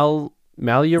 Malaru?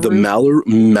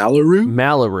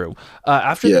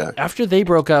 After they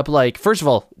broke up, like, first of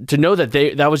all, to know that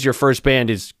that was your first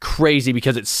band is crazy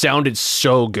because it sounded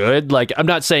so good. Like, I'm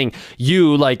not saying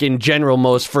you, like, in general,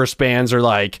 most first bands are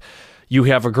like, you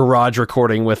have a garage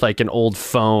recording with like an old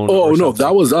phone. Oh no,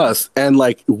 that was us. And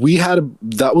like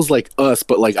that was like us,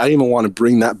 but like I didn't even want to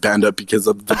bring that band up because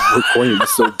of the recording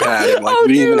was so bad. And like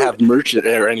we didn't even have merch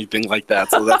or anything like that.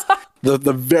 So that's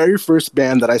the very first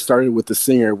band that I started with was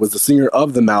the singer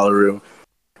of the Malaru,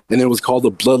 and it was called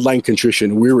the Bloodline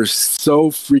Contrition. We were so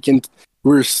freaking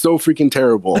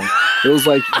terrible. It was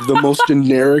like the most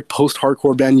generic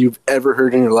post-hardcore band you've ever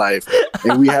heard in your life.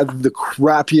 And we had the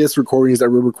crappiest recordings that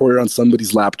were recorded on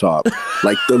somebody's laptop.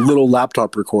 Like the little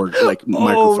laptop microphone.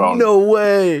 Oh, no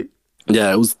way.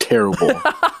 Yeah, it was terrible.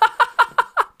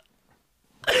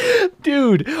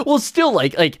 Dude, well, still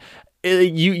like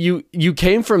you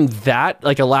came from that,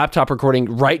 like a laptop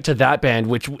recording, right to that band,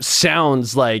 which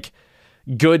sounds like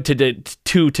good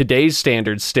to today's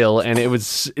standards still, and it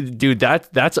was, dude,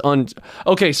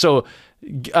 okay, so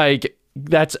like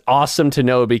that's awesome to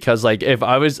know, because like if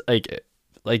I was like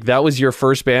that was your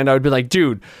first band, I would be like,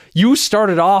 dude, you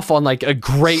started off on like a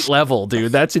great level,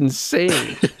 dude. That's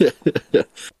insane.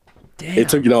 Damn. It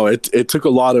took a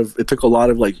lot of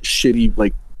like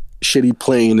shitty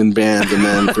playing in bands, and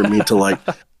then for me to like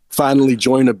finally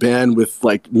join a band with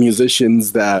like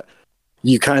musicians that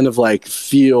you kind of like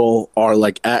feel are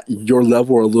like at your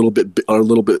level or a little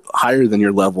bit higher than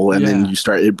your level, and then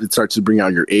it starts to bring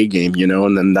out your A game, you know.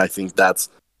 And then I think that's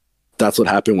that's what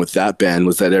happened with that band,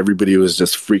 was that everybody was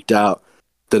just freaked out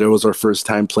that it was our first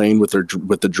time playing with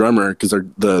the drummer, because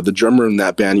the drummer in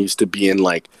that band used to be in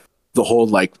like the whole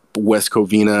like West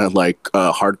Covina like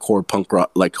hardcore punk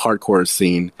rock, like hardcore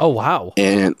scene. Oh wow.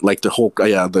 And like the whole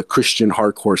the Christian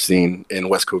hardcore scene in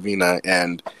West Covina,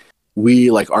 and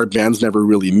we like our bands never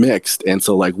really mixed. And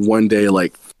so like one day,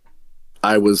 like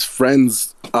I was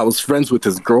friends with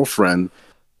his girlfriend,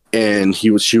 and she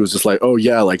was just like, oh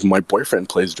yeah, like my boyfriend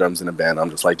plays drums in a band. I'm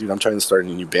just like, dude, I'm trying to start a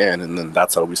new band. And then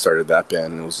that's how we started that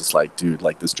band. And it was just like, dude,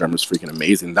 like this drummer's freaking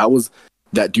amazing. That was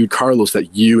that dude Carlos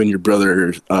that you and your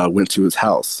brother went to his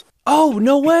house. Oh,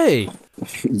 no way.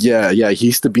 Yeah. He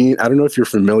used to be, I don't know if you're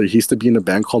familiar, he used to be in a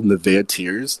band called Nevaeh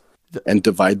Tears and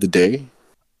Divide the Day.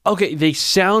 Okay, they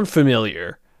sound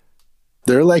familiar.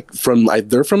 They're from I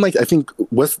think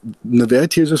Nevaeh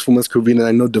Tears was from West Covina, and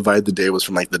I know Divide the Day was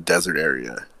from like the desert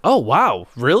area. Oh wow,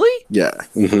 really? Yeah.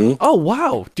 Mm-hmm. Oh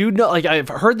wow, dude. No, like I've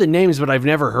heard the names, but I've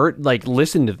never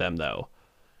listened to them though.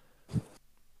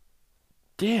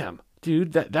 Damn,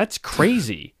 dude, that's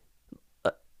crazy.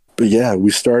 But yeah,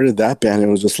 we started that band, and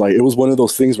it was just like, it was one of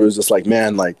those things where it was just like,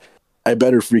 man, like I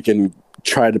better freaking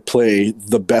try to play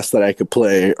the best that I could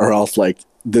play, or else like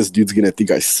this dude's gonna think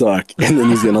I suck, and then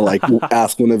he's gonna like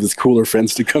ask one of his cooler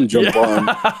friends to come jump on.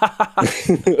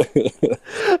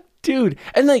 Dude,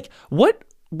 and like what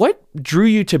drew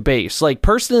you to bass? Like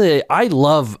personally, I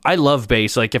love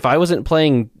bass. Like if I wasn't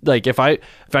playing, like if I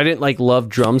didn't like love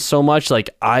drums so much, like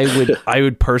I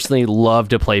would personally love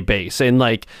to play bass. And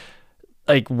like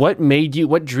what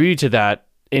drew you to that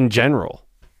in general?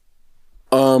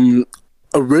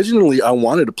 Originally, I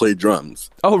wanted to play drums.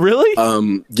 Oh, really?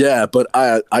 Yeah, but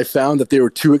I found that they were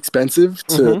too expensive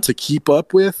to keep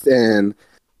up with, and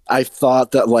I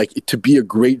thought that like to be a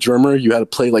great drummer, you had to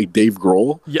play like Dave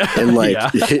Grohl, and like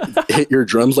hit your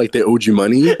drums like they owed you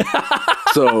money.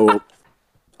 So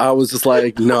I was just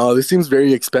like, no, this seems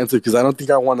very expensive, because I don't think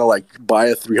I want to like buy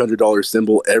a $300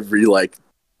 cymbal every like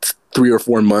 3 or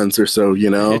 4 months or so, you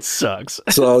know? It sucks.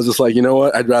 So I was just like, you know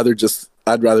what? I'd rather just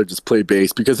play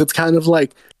bass, because it's kind of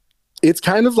like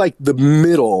the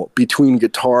middle between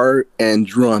guitar and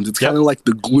drums. It's kind of like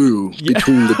the glue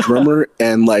between the drummer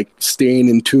and like staying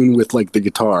in tune with like the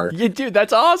guitar. Yeah, dude,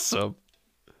 that's awesome.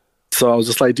 So I was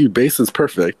just like, dude, bass is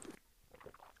perfect.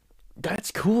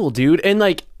 That's cool, dude. And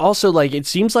like also like it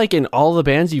seems like in all the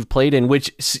bands you've played in,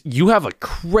 which you have a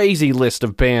crazy list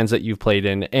of bands that you've played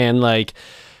in, and like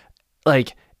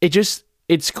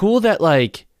it's cool that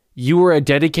like you were a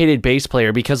dedicated bass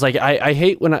player, because like I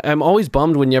hate when I'm always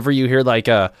bummed whenever you hear like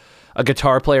a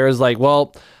guitar player is like,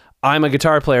 well, I'm a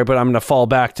guitar player, but I'm going to fall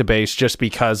back to bass just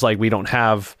because like we don't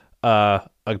have a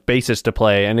bassist to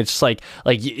play. And it's like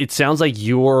it sounds like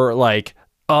you're like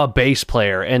a bass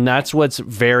player, and that's what's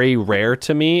very rare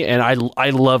to me. And I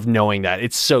love knowing that.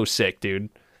 It's so sick, dude.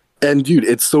 And dude,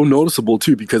 it's so noticeable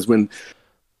too, because when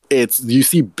you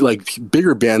see like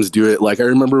bigger bands do it. Like I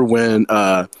remember when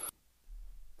I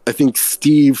think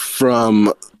Steve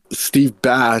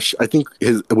Bash, I think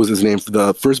was his name,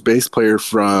 the first bass player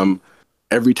from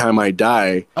Every Time I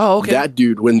Die. Oh, okay.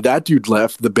 When that dude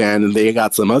left the band and they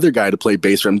got some other guy to play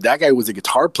bass for him, that guy was a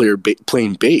guitar player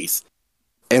playing bass.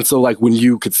 And so like when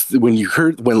you'd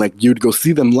go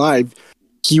see them live,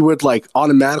 he would like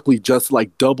automatically just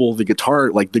like double the guitar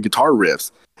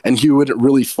riffs. And he wouldn't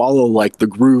really follow like the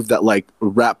groove that like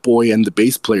Rat Boy and the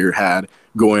bass player had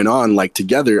going on like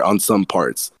together on some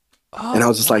parts. Oh, and I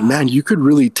was just like, man, you could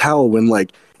really tell when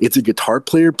like it's a guitar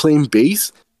player playing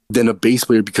bass than a bass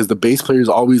player, because the bass player is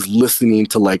always listening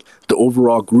to like the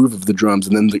overall groove of the drums,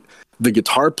 and then the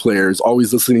guitar player is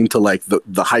always listening to like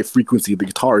the high frequency of the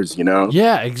guitars, you know?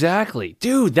 Yeah, exactly.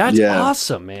 Dude, that's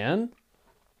awesome, man.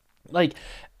 Like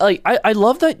I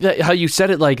love that how you said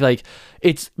it, like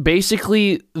it's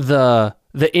basically the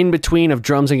in between of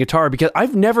drums and guitar, because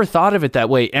I've never thought of it that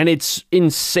way, and it's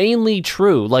insanely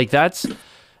true. Like that's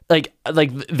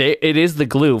it is the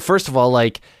glue. First of all,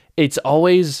 like it's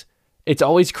always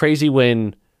crazy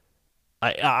when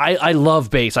I love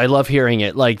bass. I love hearing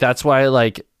it. Like that's why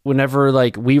like whenever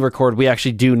like we record, we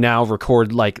actually do now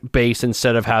record like bass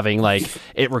instead of having like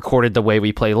it recorded the way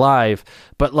we play live.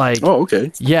 But like, oh,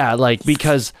 okay. Yeah, like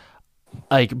because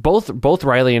like both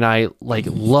Riley and I like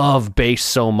love bass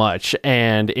so much,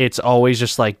 and it's always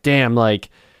just like, damn, like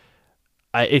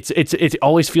it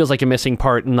always feels like a missing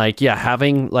part. And like, yeah,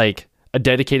 having like a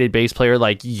dedicated bass player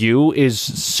like you is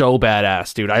so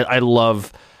badass, dude. I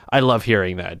love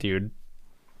hearing that, dude.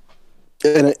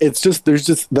 And it's just, there's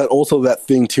just that also that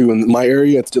thing too in my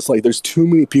area. It's just like there's too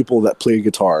many people that play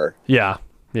guitar. Yeah.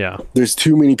 There's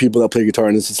too many people that play guitar,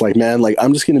 and it's just like, man, like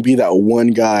I'm just gonna be that one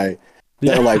guy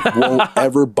that like won't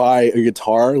ever buy a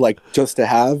guitar like just to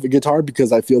have a guitar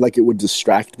because I feel like it would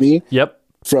distract me Yep.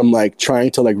 from like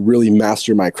trying to like really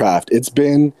master my craft.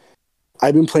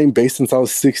 I've been playing bass since I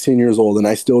was 16 years old, and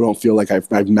I still don't feel like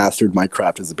I've mastered my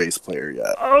craft as a bass player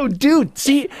yet. Oh, dude,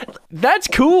 see, that's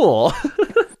cool.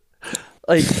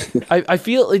 Like, I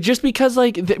feel like just because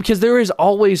like because there is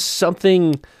always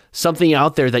something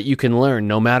out there that you can learn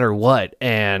no matter what,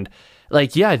 and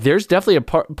like yeah, there's definitely a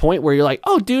point where you're like,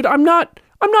 oh, dude, I'm not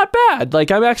bad.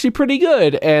 Like I'm actually pretty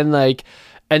good, and like,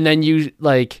 and then you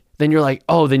like. Then you're like,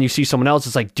 oh, then you see someone else.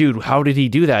 It's like, dude, how did he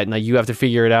do that? And like, you have to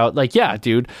figure it out. Like, yeah,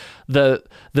 dude, the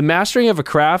mastering of a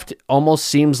craft almost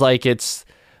seems like it's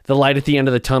the light at the end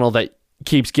of the tunnel that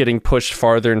keeps getting pushed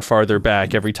farther and farther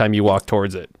back every time you walk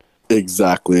towards it.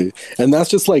 Exactly. And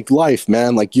that's just like life,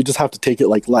 man. Like you just have to take it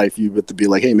like life. You have to be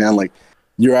like, hey, man, like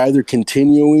you're either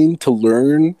continuing to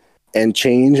learn and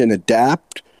change and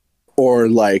adapt, or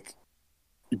like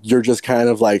you're just kind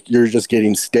of like you're just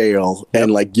getting stale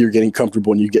and like you're getting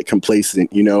comfortable and you get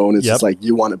complacent, you know, and it's just like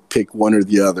you want to pick one or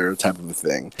the other type of a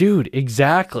thing. Dude,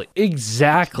 exactly,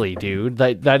 dude.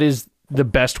 That is the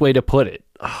best way to put it.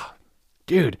 Oh,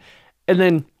 dude. And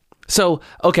then so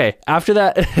okay, after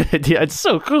that dude, it's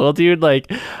so cool, dude.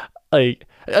 Like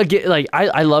again, like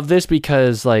I love this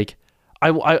because like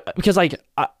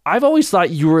I've always thought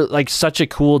you were like such a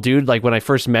cool dude. Like when I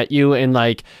first met you, and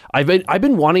like I've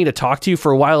been wanting to talk to you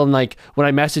for a while. And like when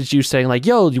I messaged you saying like,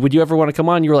 "Yo, would you ever want to come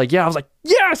on?" You were like, "Yeah." I was like,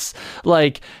 "Yes!"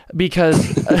 Like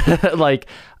because like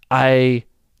I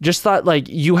just thought like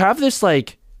you have this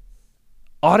like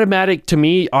automatic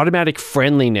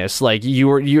friendliness. Like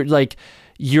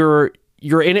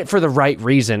you're in it for the right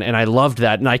reason, and I loved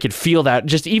that, and I could feel that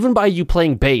just even by you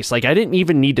playing bass. Like I didn't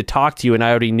even need to talk to you, and I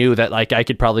already knew that like I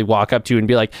could probably walk up to you and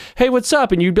be like, "Hey, what's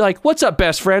up?" And you'd be like, "What's up,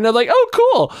 best friend?" I'm like, "Oh,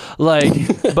 cool." Like,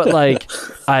 but like,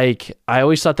 I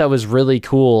always thought that was really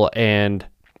cool. And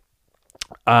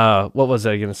what was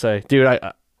I gonna say, dude?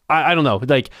 I don't know.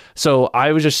 Like, so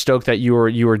I was just stoked that you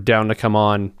were down to come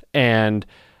on, and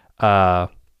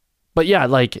but yeah,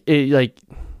 like it like.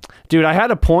 Dude, I had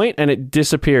a point and it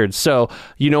disappeared. So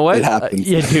you know what? It happens.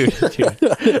 Yeah, dude.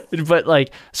 But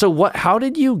like, so what? How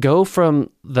did you go from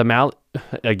the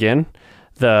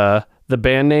the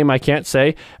band name I can't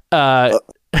say,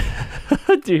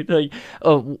 dude? Like,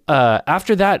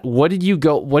 after that, what did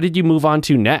you move on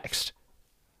to next?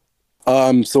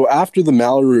 So after the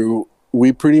Malaru,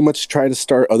 we pretty much tried to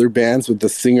start other bands with the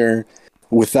singer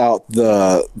without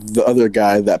the other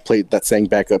guy that sang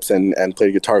backups and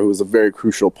played guitar, who was a very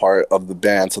crucial part of the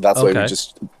band. So that's why we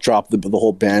just dropped the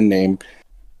whole band name,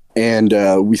 and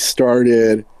we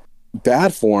started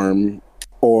Bad Form,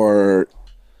 or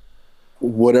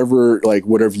whatever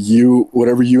you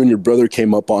and your brother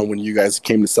came up on when you guys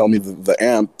came to sell me the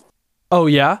amp. Oh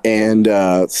yeah. And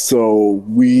so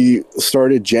we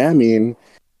started jamming,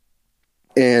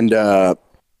 and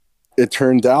it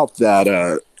turned out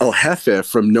that El Jefe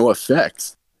from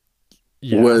NoFX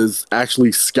was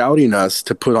actually scouting us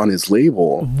to put on his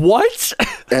label. What?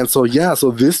 And so so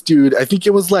this dude, I think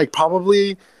it was like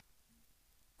probably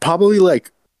like,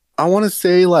 I want to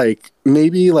say like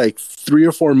maybe like 3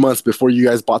 or 4 months before you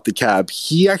guys bought the cab,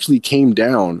 he actually came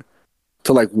down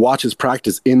to like watch his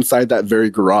practice inside that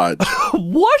very garage.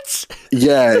 What?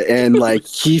 Yeah, and like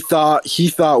he thought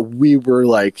we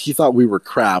were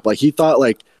crap. Like he thought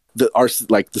like the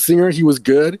singer, he was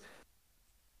good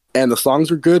and the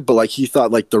songs were good, but like he thought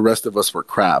like the rest of us were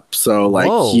crap. So like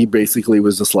he basically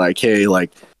was just like, hey,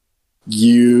 like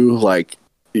you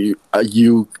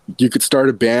could start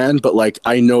a band, but like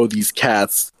I know these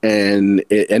cats, and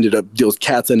those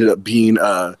cats ended up being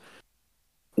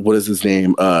what is his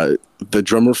name? The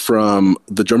drummer from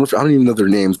I don't even know their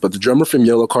names, but the drummer from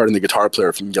Yellow Card and the guitar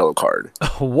player from Yellow Card.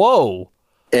 Whoa.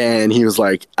 And he was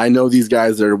like, I know these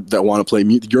guys that want to play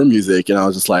your music. And I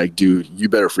was just like, dude, you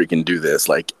better freaking do this.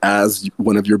 Like, as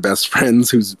one of your best friends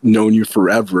who's known you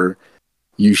forever,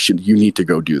 you need to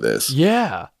go do this.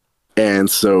 Yeah.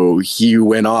 And so he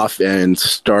went off and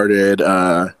started, dude,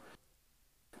 I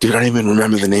don't even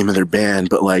remember the name of their band,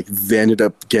 but like they ended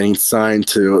up getting signed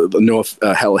to El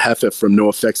Jefe from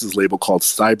NoFX's label called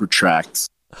Cybertracks.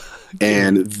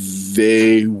 And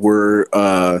they were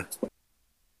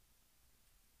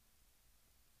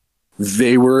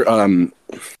really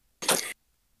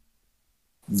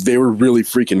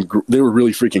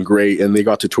freaking great, and they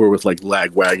got to tour with like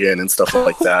Lagwagon and stuff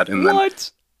like that. And then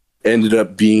ended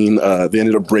up being they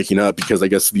ended up breaking up because I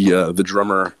guess the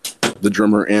drummer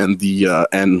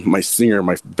and my singer,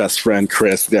 my best friend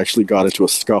Chris, they actually got into a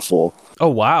scuffle. Oh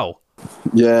wow.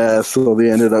 Yeah, so they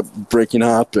ended up breaking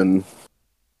up, and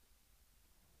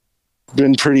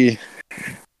been pretty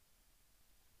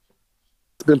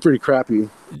It's been pretty crappy.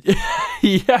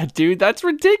 Yeah, dude, that's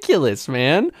ridiculous,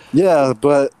 man. Yeah,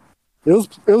 but it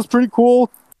was pretty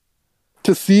cool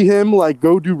to see him like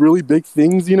go do really big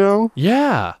things, you know?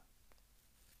 Yeah.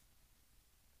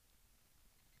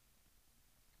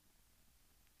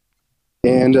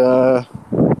 And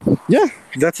yeah,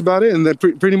 that's about it. And then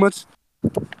pretty much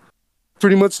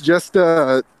just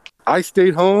I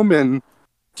stayed home and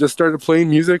just started playing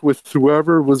music with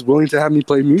whoever was willing to have me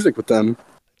play music with them.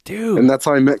 Dude. And that's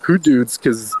how I met Crew Dudes,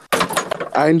 because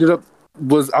I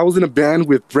was in a band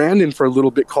with Brandon for a little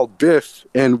bit called Biff,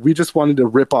 and we just wanted to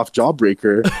rip off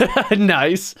Jawbreaker.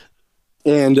 Nice.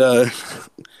 And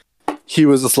he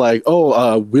was just like,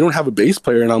 "Oh, we don't have a bass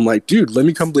player," and I'm like, "Dude, let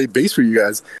me come play bass for you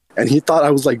guys." And he thought I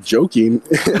was like joking,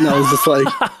 and I was just like,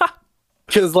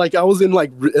 because like I was in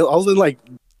like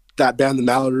that band, the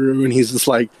Mallaroo, and he's just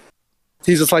like,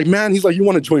 "Man," he's like, "You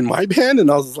want to join my band?" And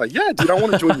I was just like, "Yeah, dude, I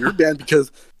want to join your band,"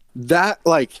 because that,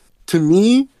 like, to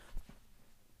me,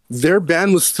 their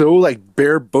band was so like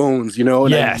bare bones, you know,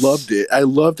 and Yes. I loved it. I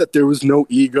loved that there was no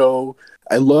ego.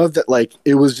 I loved that, like,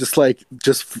 it was just like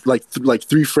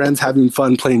three friends having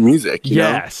fun playing music. You know?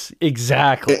 Yes,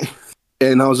 exactly.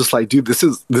 And I was just like, dude, this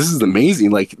is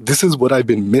amazing. Like, this is what I've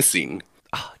been missing.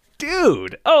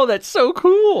 Dude. Oh, that's so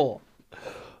cool.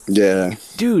 Yeah.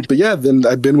 Dude, But yeah, then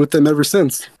I've been with them ever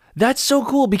since. that's so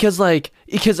cool because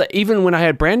even when I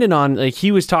had Brandon on, like,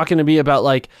 he was talking to me about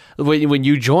like when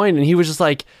you joined, and he was just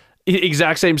like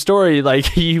exact same story.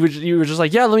 Like you were just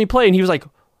like, "Yeah, let me play," and he was like,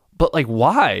 "But like,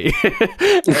 why?"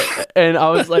 And I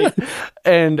was like,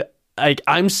 and like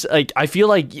I feel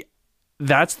like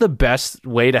that's the best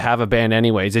way to have a band,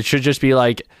 anyways. It should just be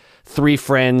like three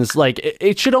friends. Like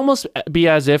it should almost be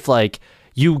as if like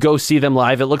you go see them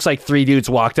live. It looks like three dudes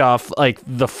walked off like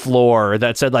the floor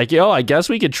that said like, "Yo, I guess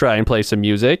we could try and play some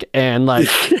music." And like,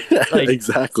 like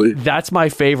Exactly. that's my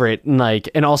favorite. And like,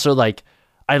 and also like,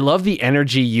 I love the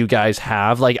energy you guys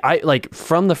have. Like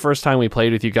from the first time we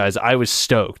played with you guys, I was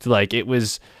stoked. Like it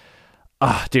was,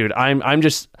 dude,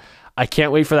 I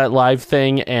can't wait for that live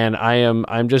thing. And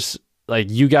I'm just like,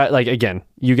 you guys, like, again,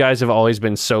 you guys have always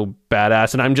been so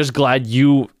badass, and I'm just glad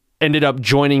you ended up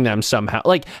joining them somehow.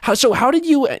 Like how did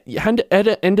you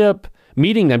end up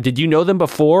meeting them? Did you know them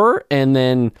before and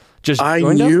then just I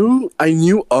joined them?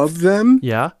 knew of them.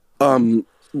 Yeah.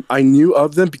 I knew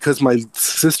of them because my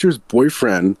sister's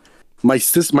boyfriend, my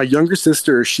younger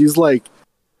sister, she's like,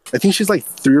 I think she's like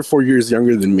 3 or 4 years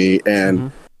younger than me,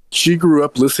 and she grew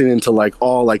up listening to like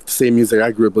all like the same music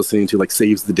I grew up listening to, like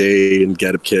Saves the Day and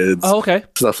Get Up Kids, Oh, okay.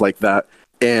 stuff like that.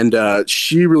 And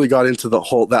she really got into that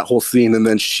whole scene, and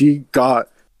then she got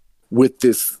with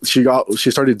this. She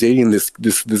started dating this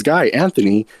guy,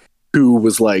 Anthony, who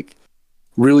was like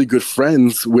really good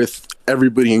friends with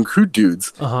everybody in Crew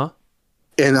Dudes. Uh-huh.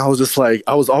 And I was just like,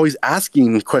 I was always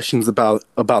asking questions about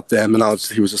them, and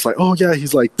he was just like, "Oh yeah,"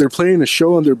 he's like, "They're playing a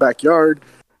show in their backyard,"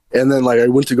 and then like I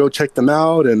went to go check them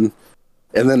out, and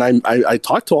then I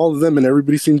talked to all of them, and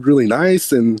everybody seemed really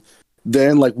nice, and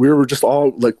then like we were just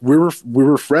all like we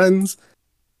were friends,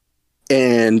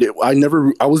 and I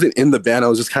wasn't in the band. I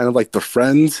was just kind of like the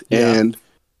friends, Yeah.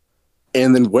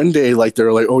 and then one day like they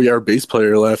were like, "Oh yeah, our bass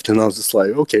player left," and I was just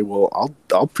like, "Okay, well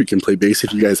I'll freaking play bass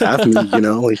if you guys have me," you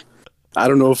know, like. I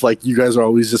don't know if like you guys are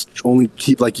always just only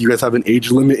keep like you guys have an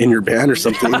age limit in your band or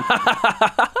something.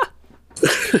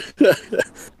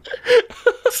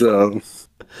 So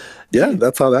yeah,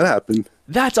 that's how that happened.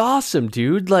 That's awesome,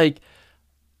 dude. Like,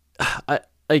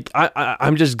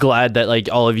 I'm just glad that like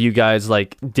all of you guys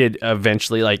like did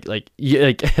eventually like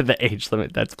the age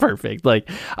limit. That's perfect. Like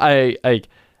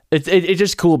it's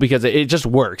just cool because it just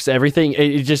works. Everything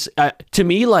it just to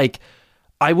me, like,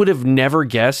 I would have never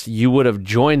guessed you would have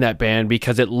joined that band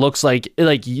because it looks like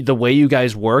the way you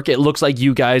guys work, it looks like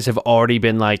you guys have already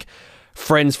been like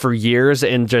friends for years,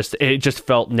 and it just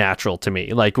felt natural to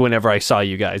me. Like whenever I saw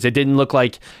you guys, it didn't look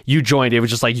like you joined. It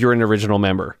was just like you're an original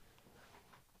member.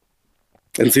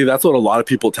 And see, that's what a lot of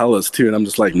people tell us too. And I'm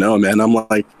just like, no, man, I'm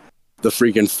like the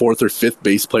freaking 4th or 5th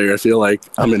bass player. I feel like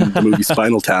I'm in the movie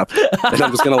Spinal Tap, and I'm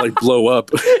just gonna like blow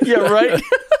up. Yeah, right.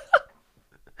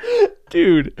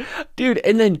 Dude,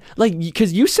 and then like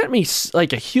because you sent me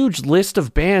like a huge list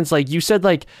of bands, like you said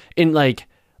like in like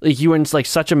you were in like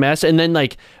Such a Mess, and then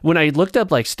like when I looked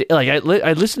up like I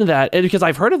listened to that, and because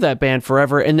I've heard of that band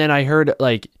forever, and then I heard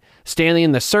like Stanley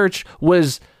and the Search.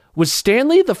 Was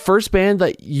Stanley the first band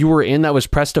that you were in that was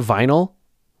pressed to vinyl?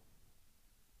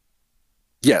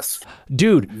 Yes,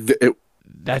 dude.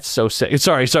 That's so sick.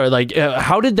 Sorry. Like,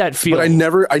 how did that feel? But I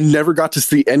never got to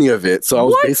see any of it. So I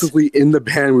was basically in the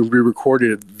band when we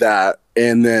recorded that.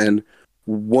 And then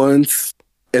once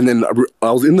and then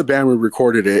I was in the band, we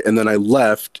recorded it, and then I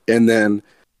left, and then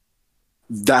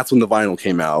that's when the vinyl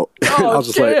came out. And I was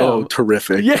just like, oh,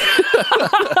 terrific. Yeah.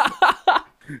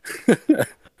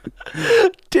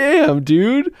 Damn,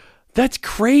 dude. That's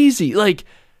crazy. Like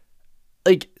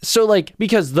so like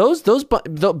because both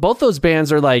those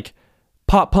bands are like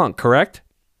pop punk, correct?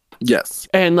 Yes.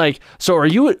 And like so are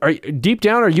you deep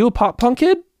down, are you a pop punk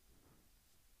kid?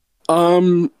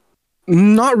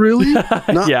 Not really.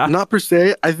 Not, Yeah. not per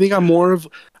se. I think I'm more of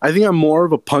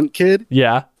a punk kid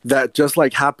Yeah. that just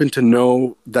happened to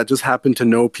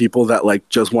know people that like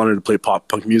just wanted to play pop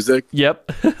punk music.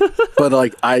 Yep. But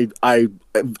like I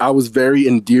was very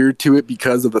endeared to it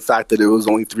because of the fact that it was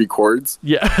only 3 chords.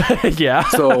 Yeah. Yeah.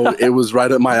 So it was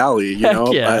right up my alley, you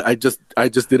know. yeah. I just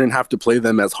didn't have to play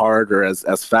them as hard or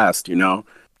as fast, you know.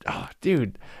 Oh,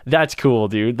 dude, that's cool,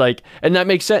 dude. Like, and that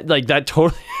makes sense. Like that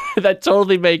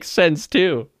totally makes sense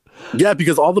too. Yeah,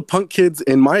 because all the punk kids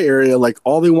in my area, like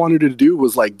all they wanted to do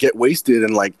was like get wasted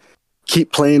and like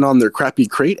keep playing on their crappy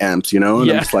crate amps, you know. And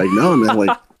Yeah. I'm just like, no, man,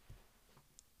 like.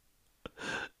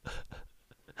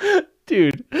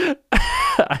 Dude,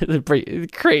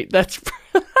 great. That's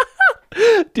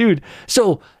dude.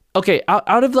 So okay,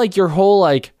 out of like your whole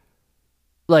like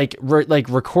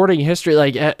recording history,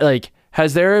 like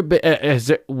has there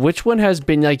been which one has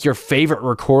been like your favorite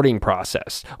recording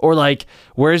process, or like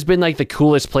where's been like the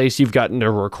coolest place you've gotten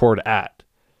to record at?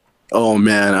 Oh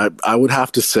man, I would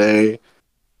have to say,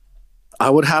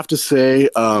 what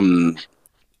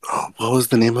was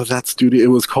the name of that studio?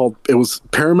 It was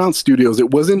Paramount Studios.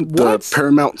 It wasn't What? the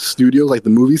Paramount Studios, like the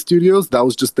movie studios. That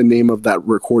was just the name of that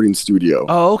recording studio.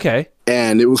 Oh, okay.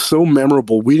 And it was so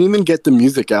memorable. We didn't even get the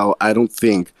music out, I don't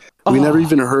think. We never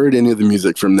even heard any of the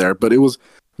music from there, but it was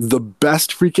the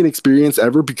best freaking experience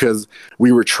ever because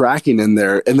we were tracking in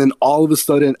there and then all of a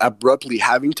sudden abruptly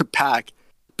having to pack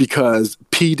because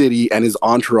P. Diddy and his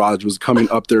entourage was coming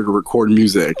up there to record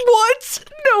music. What?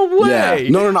 No way. Yeah.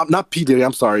 No, not P. Diddy.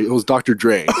 I'm sorry. It was Dr.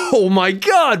 Dre. Oh my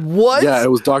God. What? Yeah,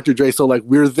 it was Dr. Dre. So like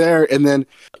we're there and then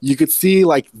you could see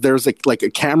like there's like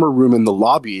a camera room in the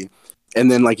lobby. And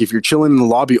then, like, if you're chilling in the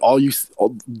lobby,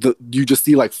 you just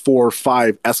see like 4 or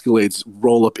 5 Escalades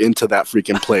roll up into that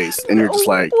freaking place, and you're just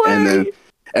like, way. and then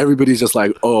everybody's just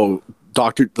like, oh,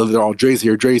 they're all Dre's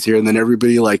here, and then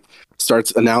everybody like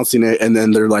starts announcing it, and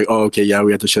then they're like, oh, okay, yeah,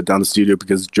 we have to shut down the studio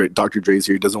because Dr. Dre's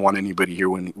here. He doesn't want anybody here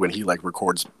when he like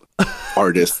records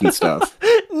artists and stuff.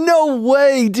 No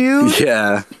way, dude.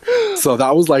 Yeah. So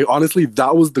that was like, honestly,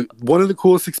 that was one of the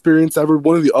coolest experience ever.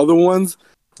 One of the other ones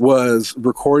was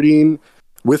recording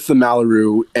with the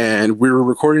Malaru, and we were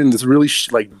recording in this really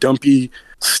like dumpy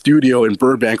studio in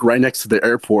Burbank right next to the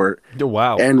airport. Oh,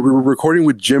 wow. And we were recording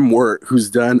with Jim Wirt,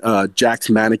 who's done Jack's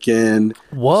Mannequin.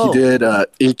 Whoa. He did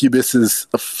Incubus's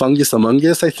Fungus Among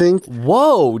Us, I think.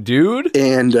 Whoa, dude.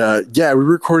 And yeah, we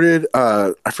recorded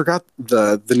I forgot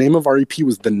the name of our EP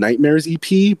was the Nightmares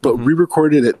EP, but we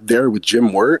recorded it there with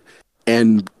Jim Wirt.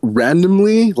 And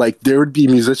randomly, like, there would be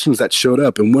musicians that showed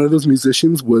up, and one of those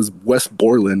musicians was Wes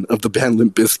Borland of the band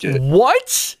Limp Bizkit.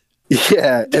 What?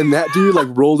 Yeah, and that dude like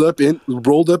rolled up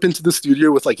into the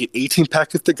studio with like an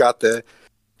 18-pack of Tecate,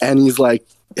 and he's like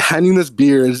handing us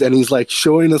beers, and he's like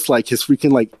showing us like his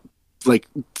freaking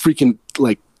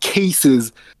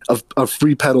cases of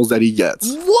free pedals that he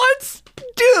gets. What?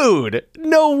 Dude,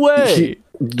 no way.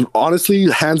 Honestly,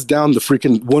 hands down,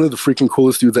 one of the freaking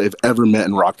coolest dudes I've ever met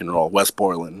in rock and roll, Wes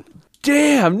Borland.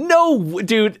 Damn, no,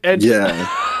 dude. And Yeah.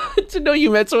 to know you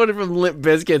met someone from Limp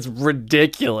Bizkit's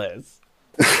ridiculous.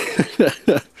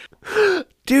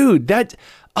 Dude,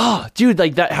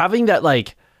 like that, having that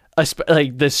like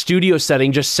the studio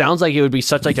setting just sounds like it would be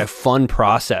such like a fun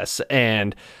process.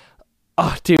 And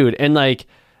dude, and like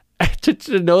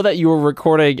to know that you were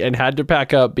recording and had to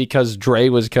pack up because Dre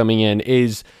was coming in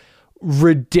is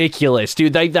ridiculous,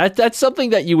 dude. Like that's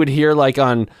something that you would hear like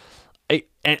on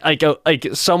like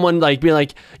someone like being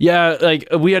like, yeah, like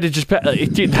we had to just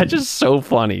dude, that's just so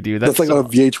funny, dude. That's like so... a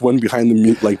VH1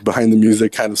 behind the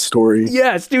music kind of story.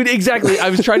 Yes, dude, exactly.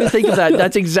 I was trying to think of that.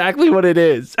 That's exactly what it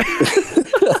is.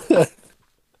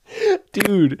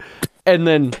 Dude. And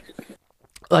then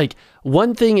like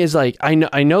one thing is like I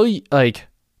know like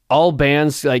all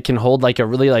bands like can hold like a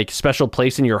really like special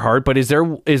place in your heart, but is there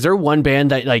one band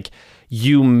that like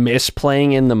you miss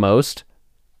playing in the most?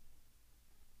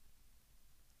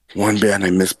 One band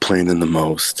I miss playing in the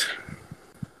most.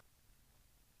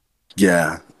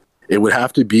 Yeah. It would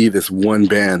have to be this one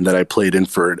band that I played in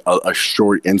for a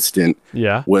short instant.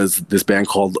 Yeah. Was this band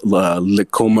called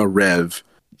Licoma Rev.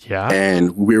 Yeah.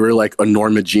 And we were like a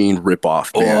Norma Jean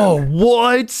ripoff band. Oh,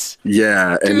 what?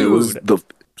 Yeah. And Dude. it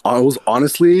was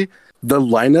honestly the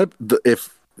lineup,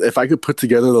 if if I could put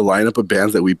together the lineup of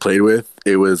bands that we played with,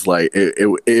 it was like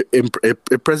it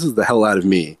impresses the hell out of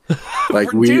me.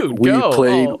 Like Dude,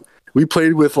 we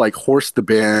played with like Horse the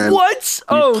band. What?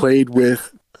 We played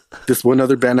with this one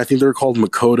other band. I think they were called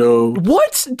Makoto.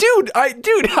 What, dude?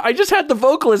 I just had the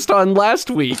vocalist on last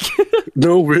week.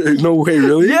 No way,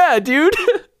 really? Yeah, dude.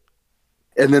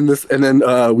 And then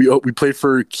we played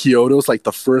for Kyoto's, like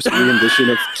the first rendition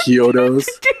of Kyoto's.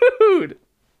 Dude.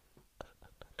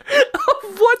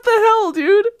 What the hell,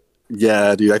 dude?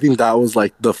 Yeah, dude. I think that was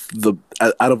like the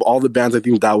out of all the bands, I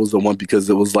think that was the one because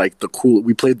it was like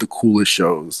we played the coolest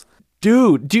shows.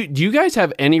 Dude, do you guys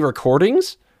have any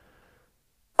recordings?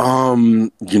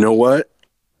 You know what?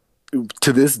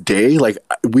 To this day, like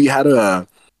we had a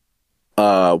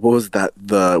what was that?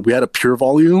 We had a pure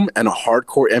volume and a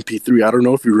hardcore MP3. I don't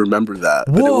know if you remember that.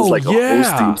 But it was like a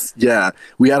hosting. Yeah,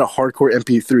 we had a hardcore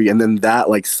MP3, and then that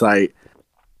like site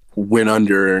went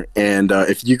under. And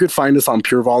if you could find us on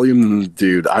pure volume,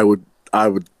 dude, I would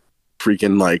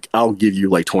freaking like I'll give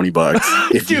you like $20.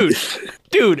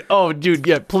 Dude,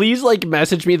 yeah, please like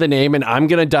message me the name and I'm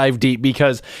gonna dive deep,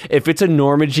 because if it's a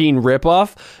Norma Jean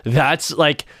ripoff, that's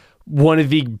like one of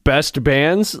the best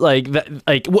bands. Like that,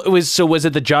 like was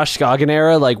it the Josh Scogin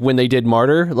era, like when they did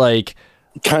Martyr? Like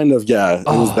kind of, yeah. It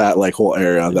was that like whole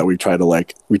area that we try to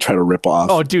rip off.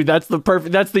 Oh, dude, that's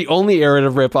the only era to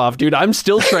rip off, dude. I'm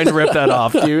still trying to rip that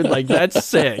off, dude. Like that's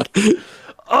sick.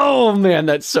 Oh man,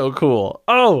 that's so cool.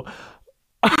 Oh.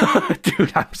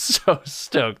 Dude, I'm so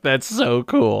stoked. That's so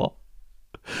cool.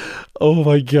 Oh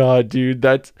my god, dude.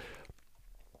 I'm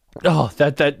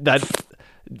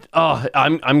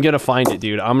gonna find it,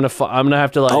 dude. I'm gonna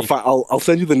have to like. I'll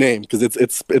send you the name because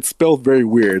it's spelled very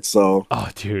weird. So. Oh,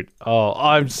 dude. Oh,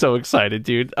 I'm so excited,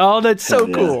 dude. Oh, that's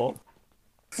so cool,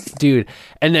 dude.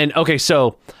 And then okay,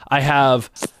 so I have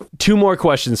 2 more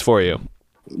questions for you.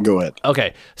 Go ahead.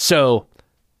 Okay, so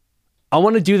I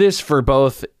want to do this for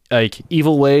both like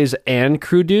Evil Ways and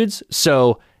Crude Dudes.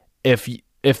 So if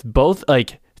both,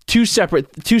 like two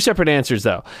separate answers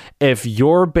though. If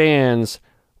your bands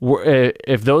were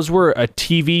if those were a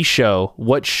TV show,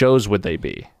 what shows would they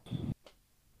be?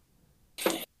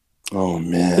 Oh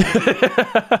man.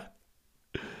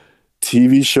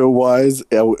 TV show wise,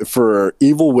 for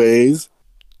Evil Ways,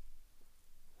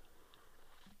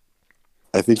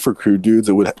 I think for Crude Dudes,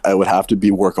 I would have to be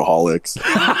Workaholics.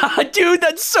 Dude,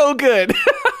 that's so good.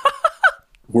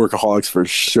 Workaholics for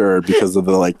sure, because of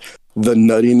the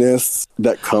nuttiness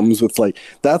that comes with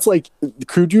that's like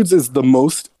Crude Dudes is the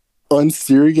most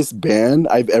unserious band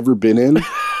I've ever been in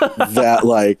that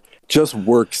like just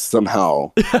works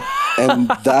somehow. And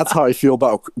that's how I feel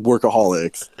about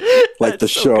Workaholics. Like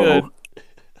that's the show.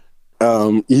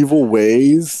 Evil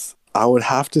Ways, I would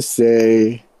have to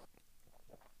say,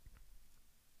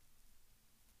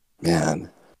 man,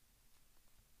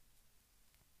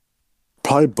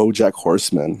 probably BoJack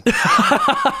Horseman.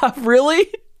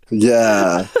 Really?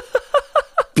 Yeah.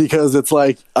 Because it's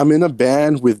like I'm in a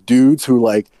band with dudes who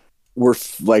were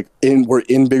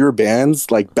in bigger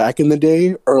bands like back in the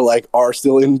day, or like are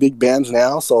still in big bands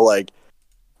now. So like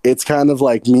it's kind of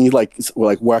like me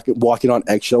walking on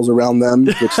eggshells around them,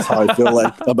 which is how I feel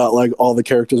like about like all the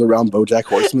characters around BoJack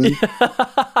Horseman.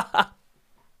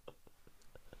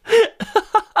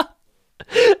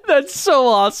 That's so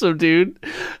awesome, dude.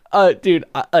 Dude,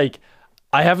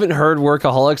 I haven't heard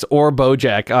Workaholics or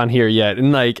BoJack on here yet,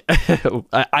 and like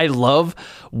I love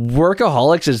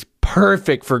Workaholics is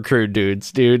perfect for Crude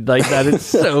Dudes, dude. Like that is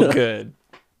so good.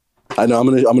 I know.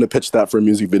 I'm gonna pitch that for a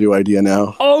music video idea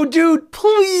now. Oh, dude,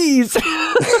 please,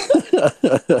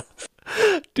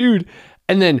 dude.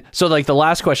 And then, so like the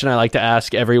last question I like to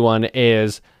ask everyone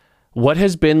is, what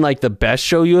has been like the best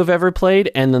show you have ever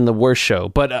played, and then the worst show?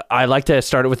 But I like to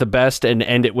start it with the best and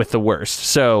end it with the worst.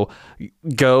 So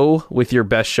go with your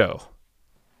best show.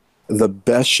 The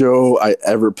best show I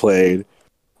ever played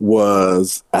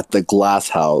was at the Glass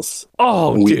House.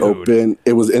 Oh, we dude. opened.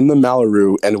 It was in the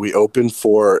Mallaroo, and we opened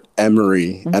for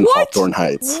Emery and Hawthorne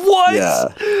Heights. What? Yeah,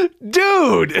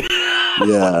 dude.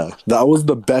 Yeah, that was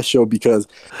the best show because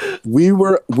we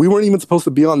weren't even supposed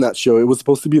to be on that show. It was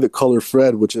supposed to be the Color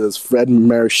Fred, which is Fred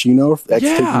Maraschino,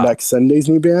 Taking Back Sunday's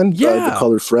new band. Yeah, the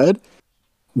Color Fred.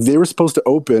 They were supposed to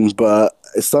open, but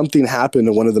something happened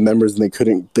to one of the members, and they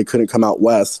couldn't come out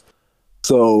west.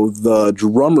 So the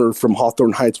drummer from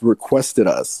Hawthorne Heights requested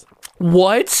us.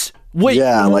 What? Wait.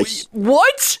 Yeah,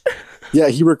 what? Yeah,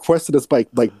 he requested us by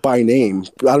name.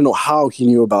 I don't know how he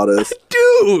knew about us.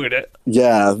 Dude.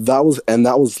 Yeah, that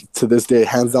was to this day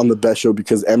hands down the best show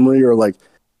because Emery are like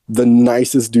the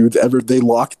nicest dudes ever. They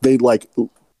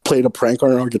played a prank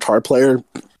on our guitar player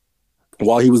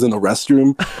while he was in the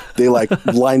restroom, they like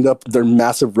lined up their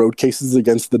massive road cases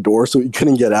against the door so he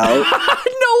couldn't get out.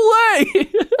 No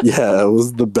way. Yeah, it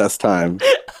was the best time.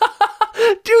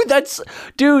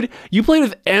 Dude, you played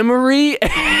with Emery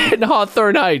and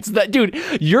Hawthorne Heights. That dude,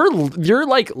 your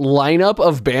like lineup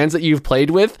of bands that you've played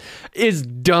with is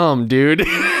dumb, dude.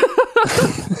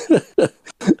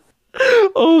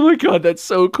 Oh my god, that's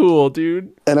so cool,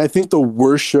 dude. And I think the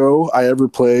worst show I ever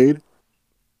played,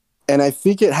 and I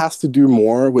think it has to do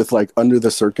more with like Under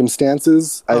the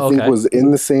Circumstances, I think was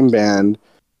in the same band,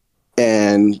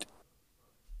 and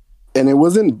it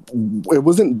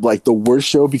wasn't like the worst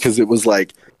show because it was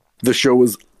like the show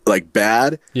was like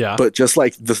bad, but just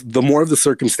like the more of the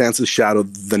circumstances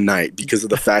shadowed the night because of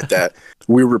the fact that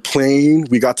we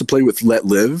got to play with Let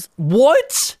Live.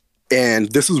 What?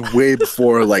 And this was way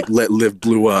before like Let Live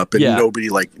blew up, and nobody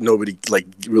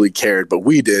really cared, but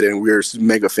we did, and we were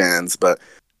mega fans. But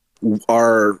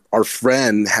our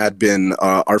friend had been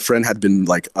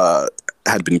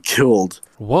killed.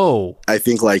 Whoa! I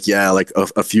think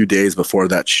a few days before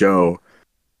that show,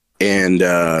 and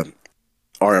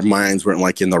our minds weren't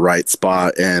like in the right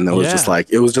spot, and it was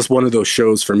it was just one of those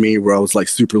shows for me where I was like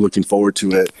super looking forward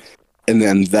to it. And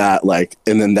then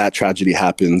that tragedy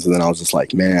happens, and then I was just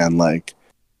like, man, like,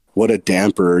 what a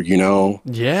damper, you know?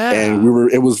 Yeah.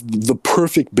 And it was the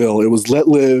perfect bill. It was Let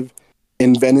Live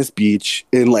in Venice Beach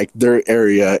in like their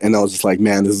area, and I was just like,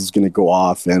 man, this is gonna go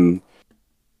off, and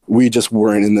we just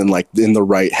weren't in the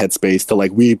right headspace to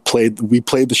like we played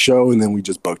the show, and then we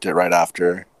just booked it right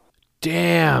after.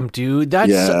 Damn, dude,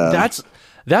 that's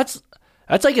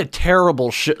like a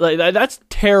terrible shit. Like that's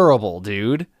terrible,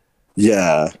 dude.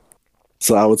 Yeah.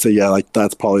 So I would say,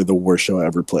 that's probably the worst show I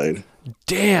ever played.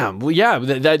 Damn. Well, yeah,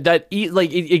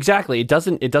 exactly. It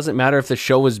doesn't matter if the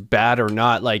show was bad or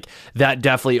not. Like that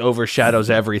definitely overshadows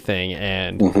everything.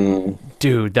 And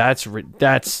dude, that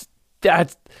is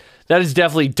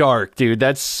definitely dark, dude.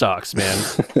 That sucks, man.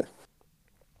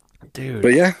 Dude.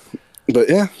 But yeah,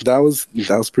 that was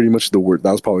pretty much the worst.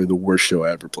 That was probably the worst show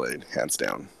I ever played, hands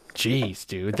down. Jeez,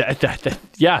 dude.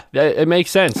 It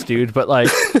makes sense, dude. But like,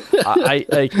 I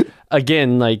like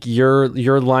again, like your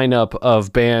lineup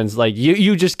of bands, like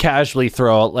you just casually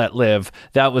throw out Let Live.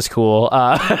 That was cool.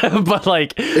 But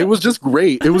like, it was just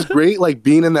great. It was great, like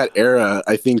being in that era.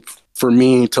 I think for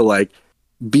me to like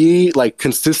be like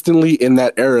consistently in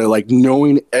that era, like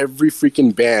knowing every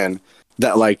freaking band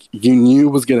that like you knew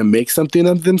was gonna make something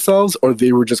of themselves, or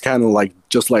they were just kind of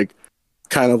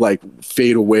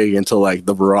fade away into like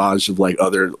the barrage of like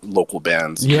other local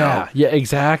bands. Yeah,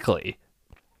 exactly.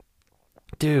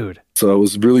 Dude. So it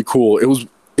was really cool. It was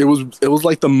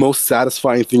like the most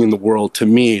satisfying thing in the world to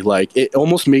me. Like it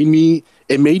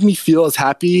made me feel as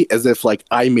happy as if like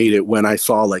I made it when I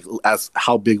saw like as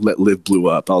how big Let Live blew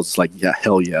up. I was just like, yeah,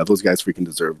 hell yeah, those guys freaking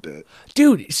deserved it.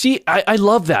 Dude, see, I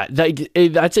love that. Like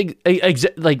that's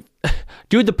like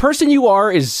dude, the person you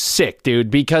are is sick, dude,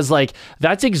 because like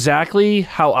that's exactly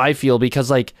how I feel,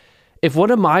 because like if one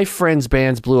of my friends'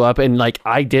 bands blew up and like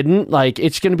I didn't, like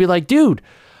it's going to be like, dude,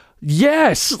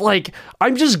 yes, like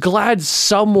I'm just glad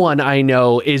someone I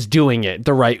know is doing it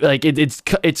the right, like it's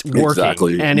working.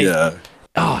 Exactly. And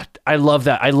I love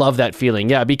that. I love that feeling.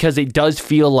 Yeah, because it does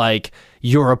feel like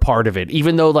you're a part of it,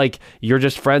 even though like you're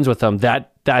just friends with them.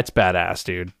 That's badass,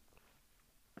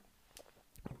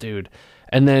 dude.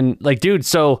 And then like, dude,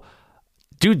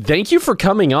 thank you for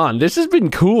coming on. This has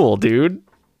been cool, dude.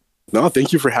 No,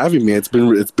 thank you for having me. It's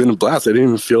been a blast. I didn't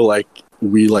even feel like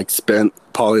we like spent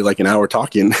probably like an hour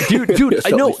talking. Dude, I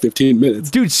know, like 15 minutes.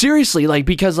 Dude, seriously, like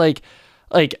because like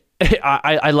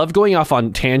I love going off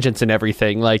on tangents and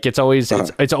everything. Like it's always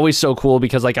it's always so cool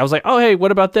because like I was like, oh hey,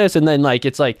 what about this? And then like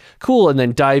it's like cool, and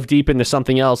then dive deep into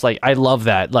something else. Like I love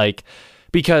that, like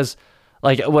because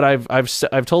like what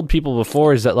I've told people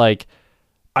before is that like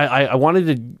I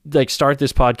wanted to like start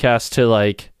this podcast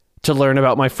to learn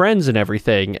about my friends and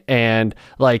everything, and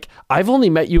like I've only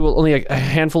met you only a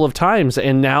handful of times,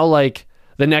 and now like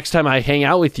the next time I hang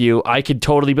out with you, I could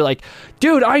totally be like,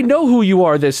 dude, I know who you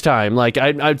are this time. Like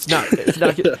it's not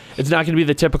going to be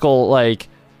the typical like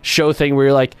show thing where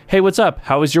you're like, hey, what's up?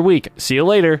 How was your week? See you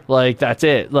later. Like that's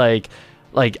it. Like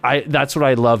that's what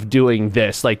I love doing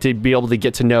this, like to be able to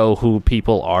get to know who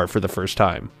people are for the first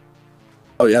time.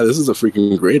 Oh yeah, this is a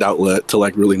freaking great outlet to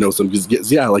like really know some,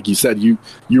 because yeah, like you said, you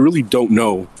really don't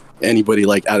know anybody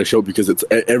like at a show because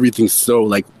everything's so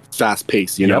like fast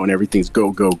paced, you know, and everything's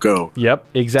go. Yep,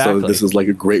 exactly. So this is like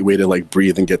a great way to like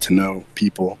breathe and get to know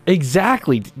people.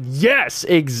 Exactly. Yes,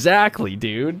 exactly,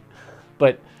 dude.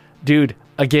 But dude,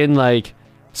 again, like,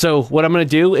 so what I'm gonna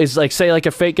do is like say like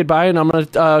a fake goodbye, and I'm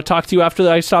gonna talk to you after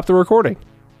I stop the recording.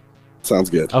 Sounds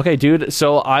good. Okay, dude.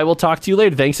 So I will talk to you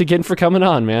later. Thanks again for coming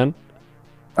on, man.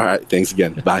 All right. Thanks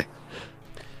again. Bye.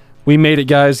 We made it,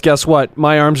 guys. Guess what?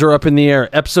 My arms are up in the air.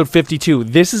 Episode 52.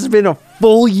 This has been a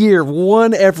full year,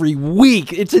 one every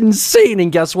week. It's insane.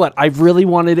 And guess what? I really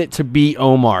wanted it to be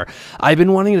Omar. I've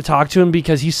been wanting to talk to him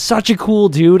because he's such a cool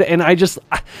dude. And I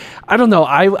don't know.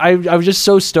 I was just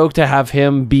so stoked to have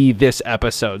him be this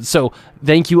episode. So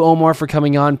thank you, Omar, for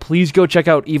coming on. Please go check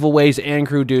out Evil Ways and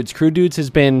Crew Dudes. Crew Dudes has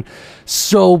been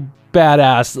so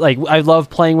badass. Like, I love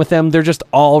playing with them. They're just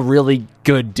all really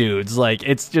good dudes. Like,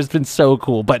 it's just been so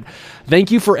cool. But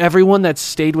thank you for everyone that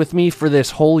stayed with me for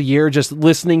this whole year, just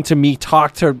listening to me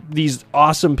talk to these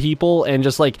awesome people and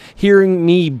just like hearing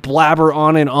me blabber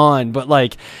on and on. But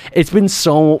like, it's been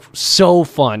so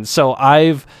fun.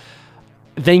 So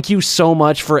thank you so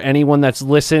much for anyone that's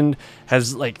listened,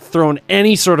 has like thrown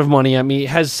any sort of money at me,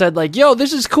 has said like, yo,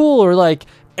 this is cool, or like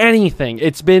anything.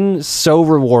 It's been so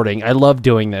rewarding. I love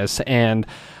doing this, and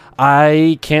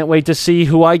I can't wait to see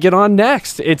who I get on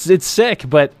next. It's sick.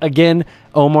 But again,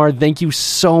 Omar, thank you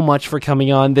so much for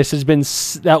coming on.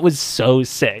 That was so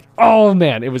sick. Oh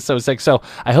man, it was so sick. So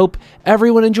I hope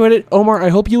everyone enjoyed it. Omar, I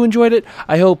hope you enjoyed it.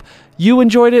 I hope you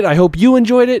enjoyed it. I hope you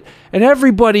enjoyed it. And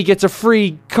everybody gets a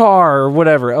free car or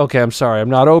whatever. Okay, I'm sorry. I'm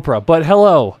not Oprah. But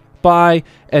hello. Bye.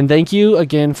 And thank you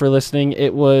again for listening.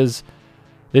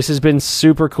 This has been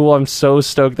super cool. I'm so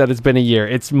stoked that it's been a year.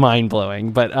 It's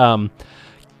mind-blowing. But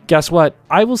guess what?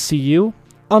 I will see you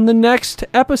on the next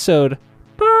episode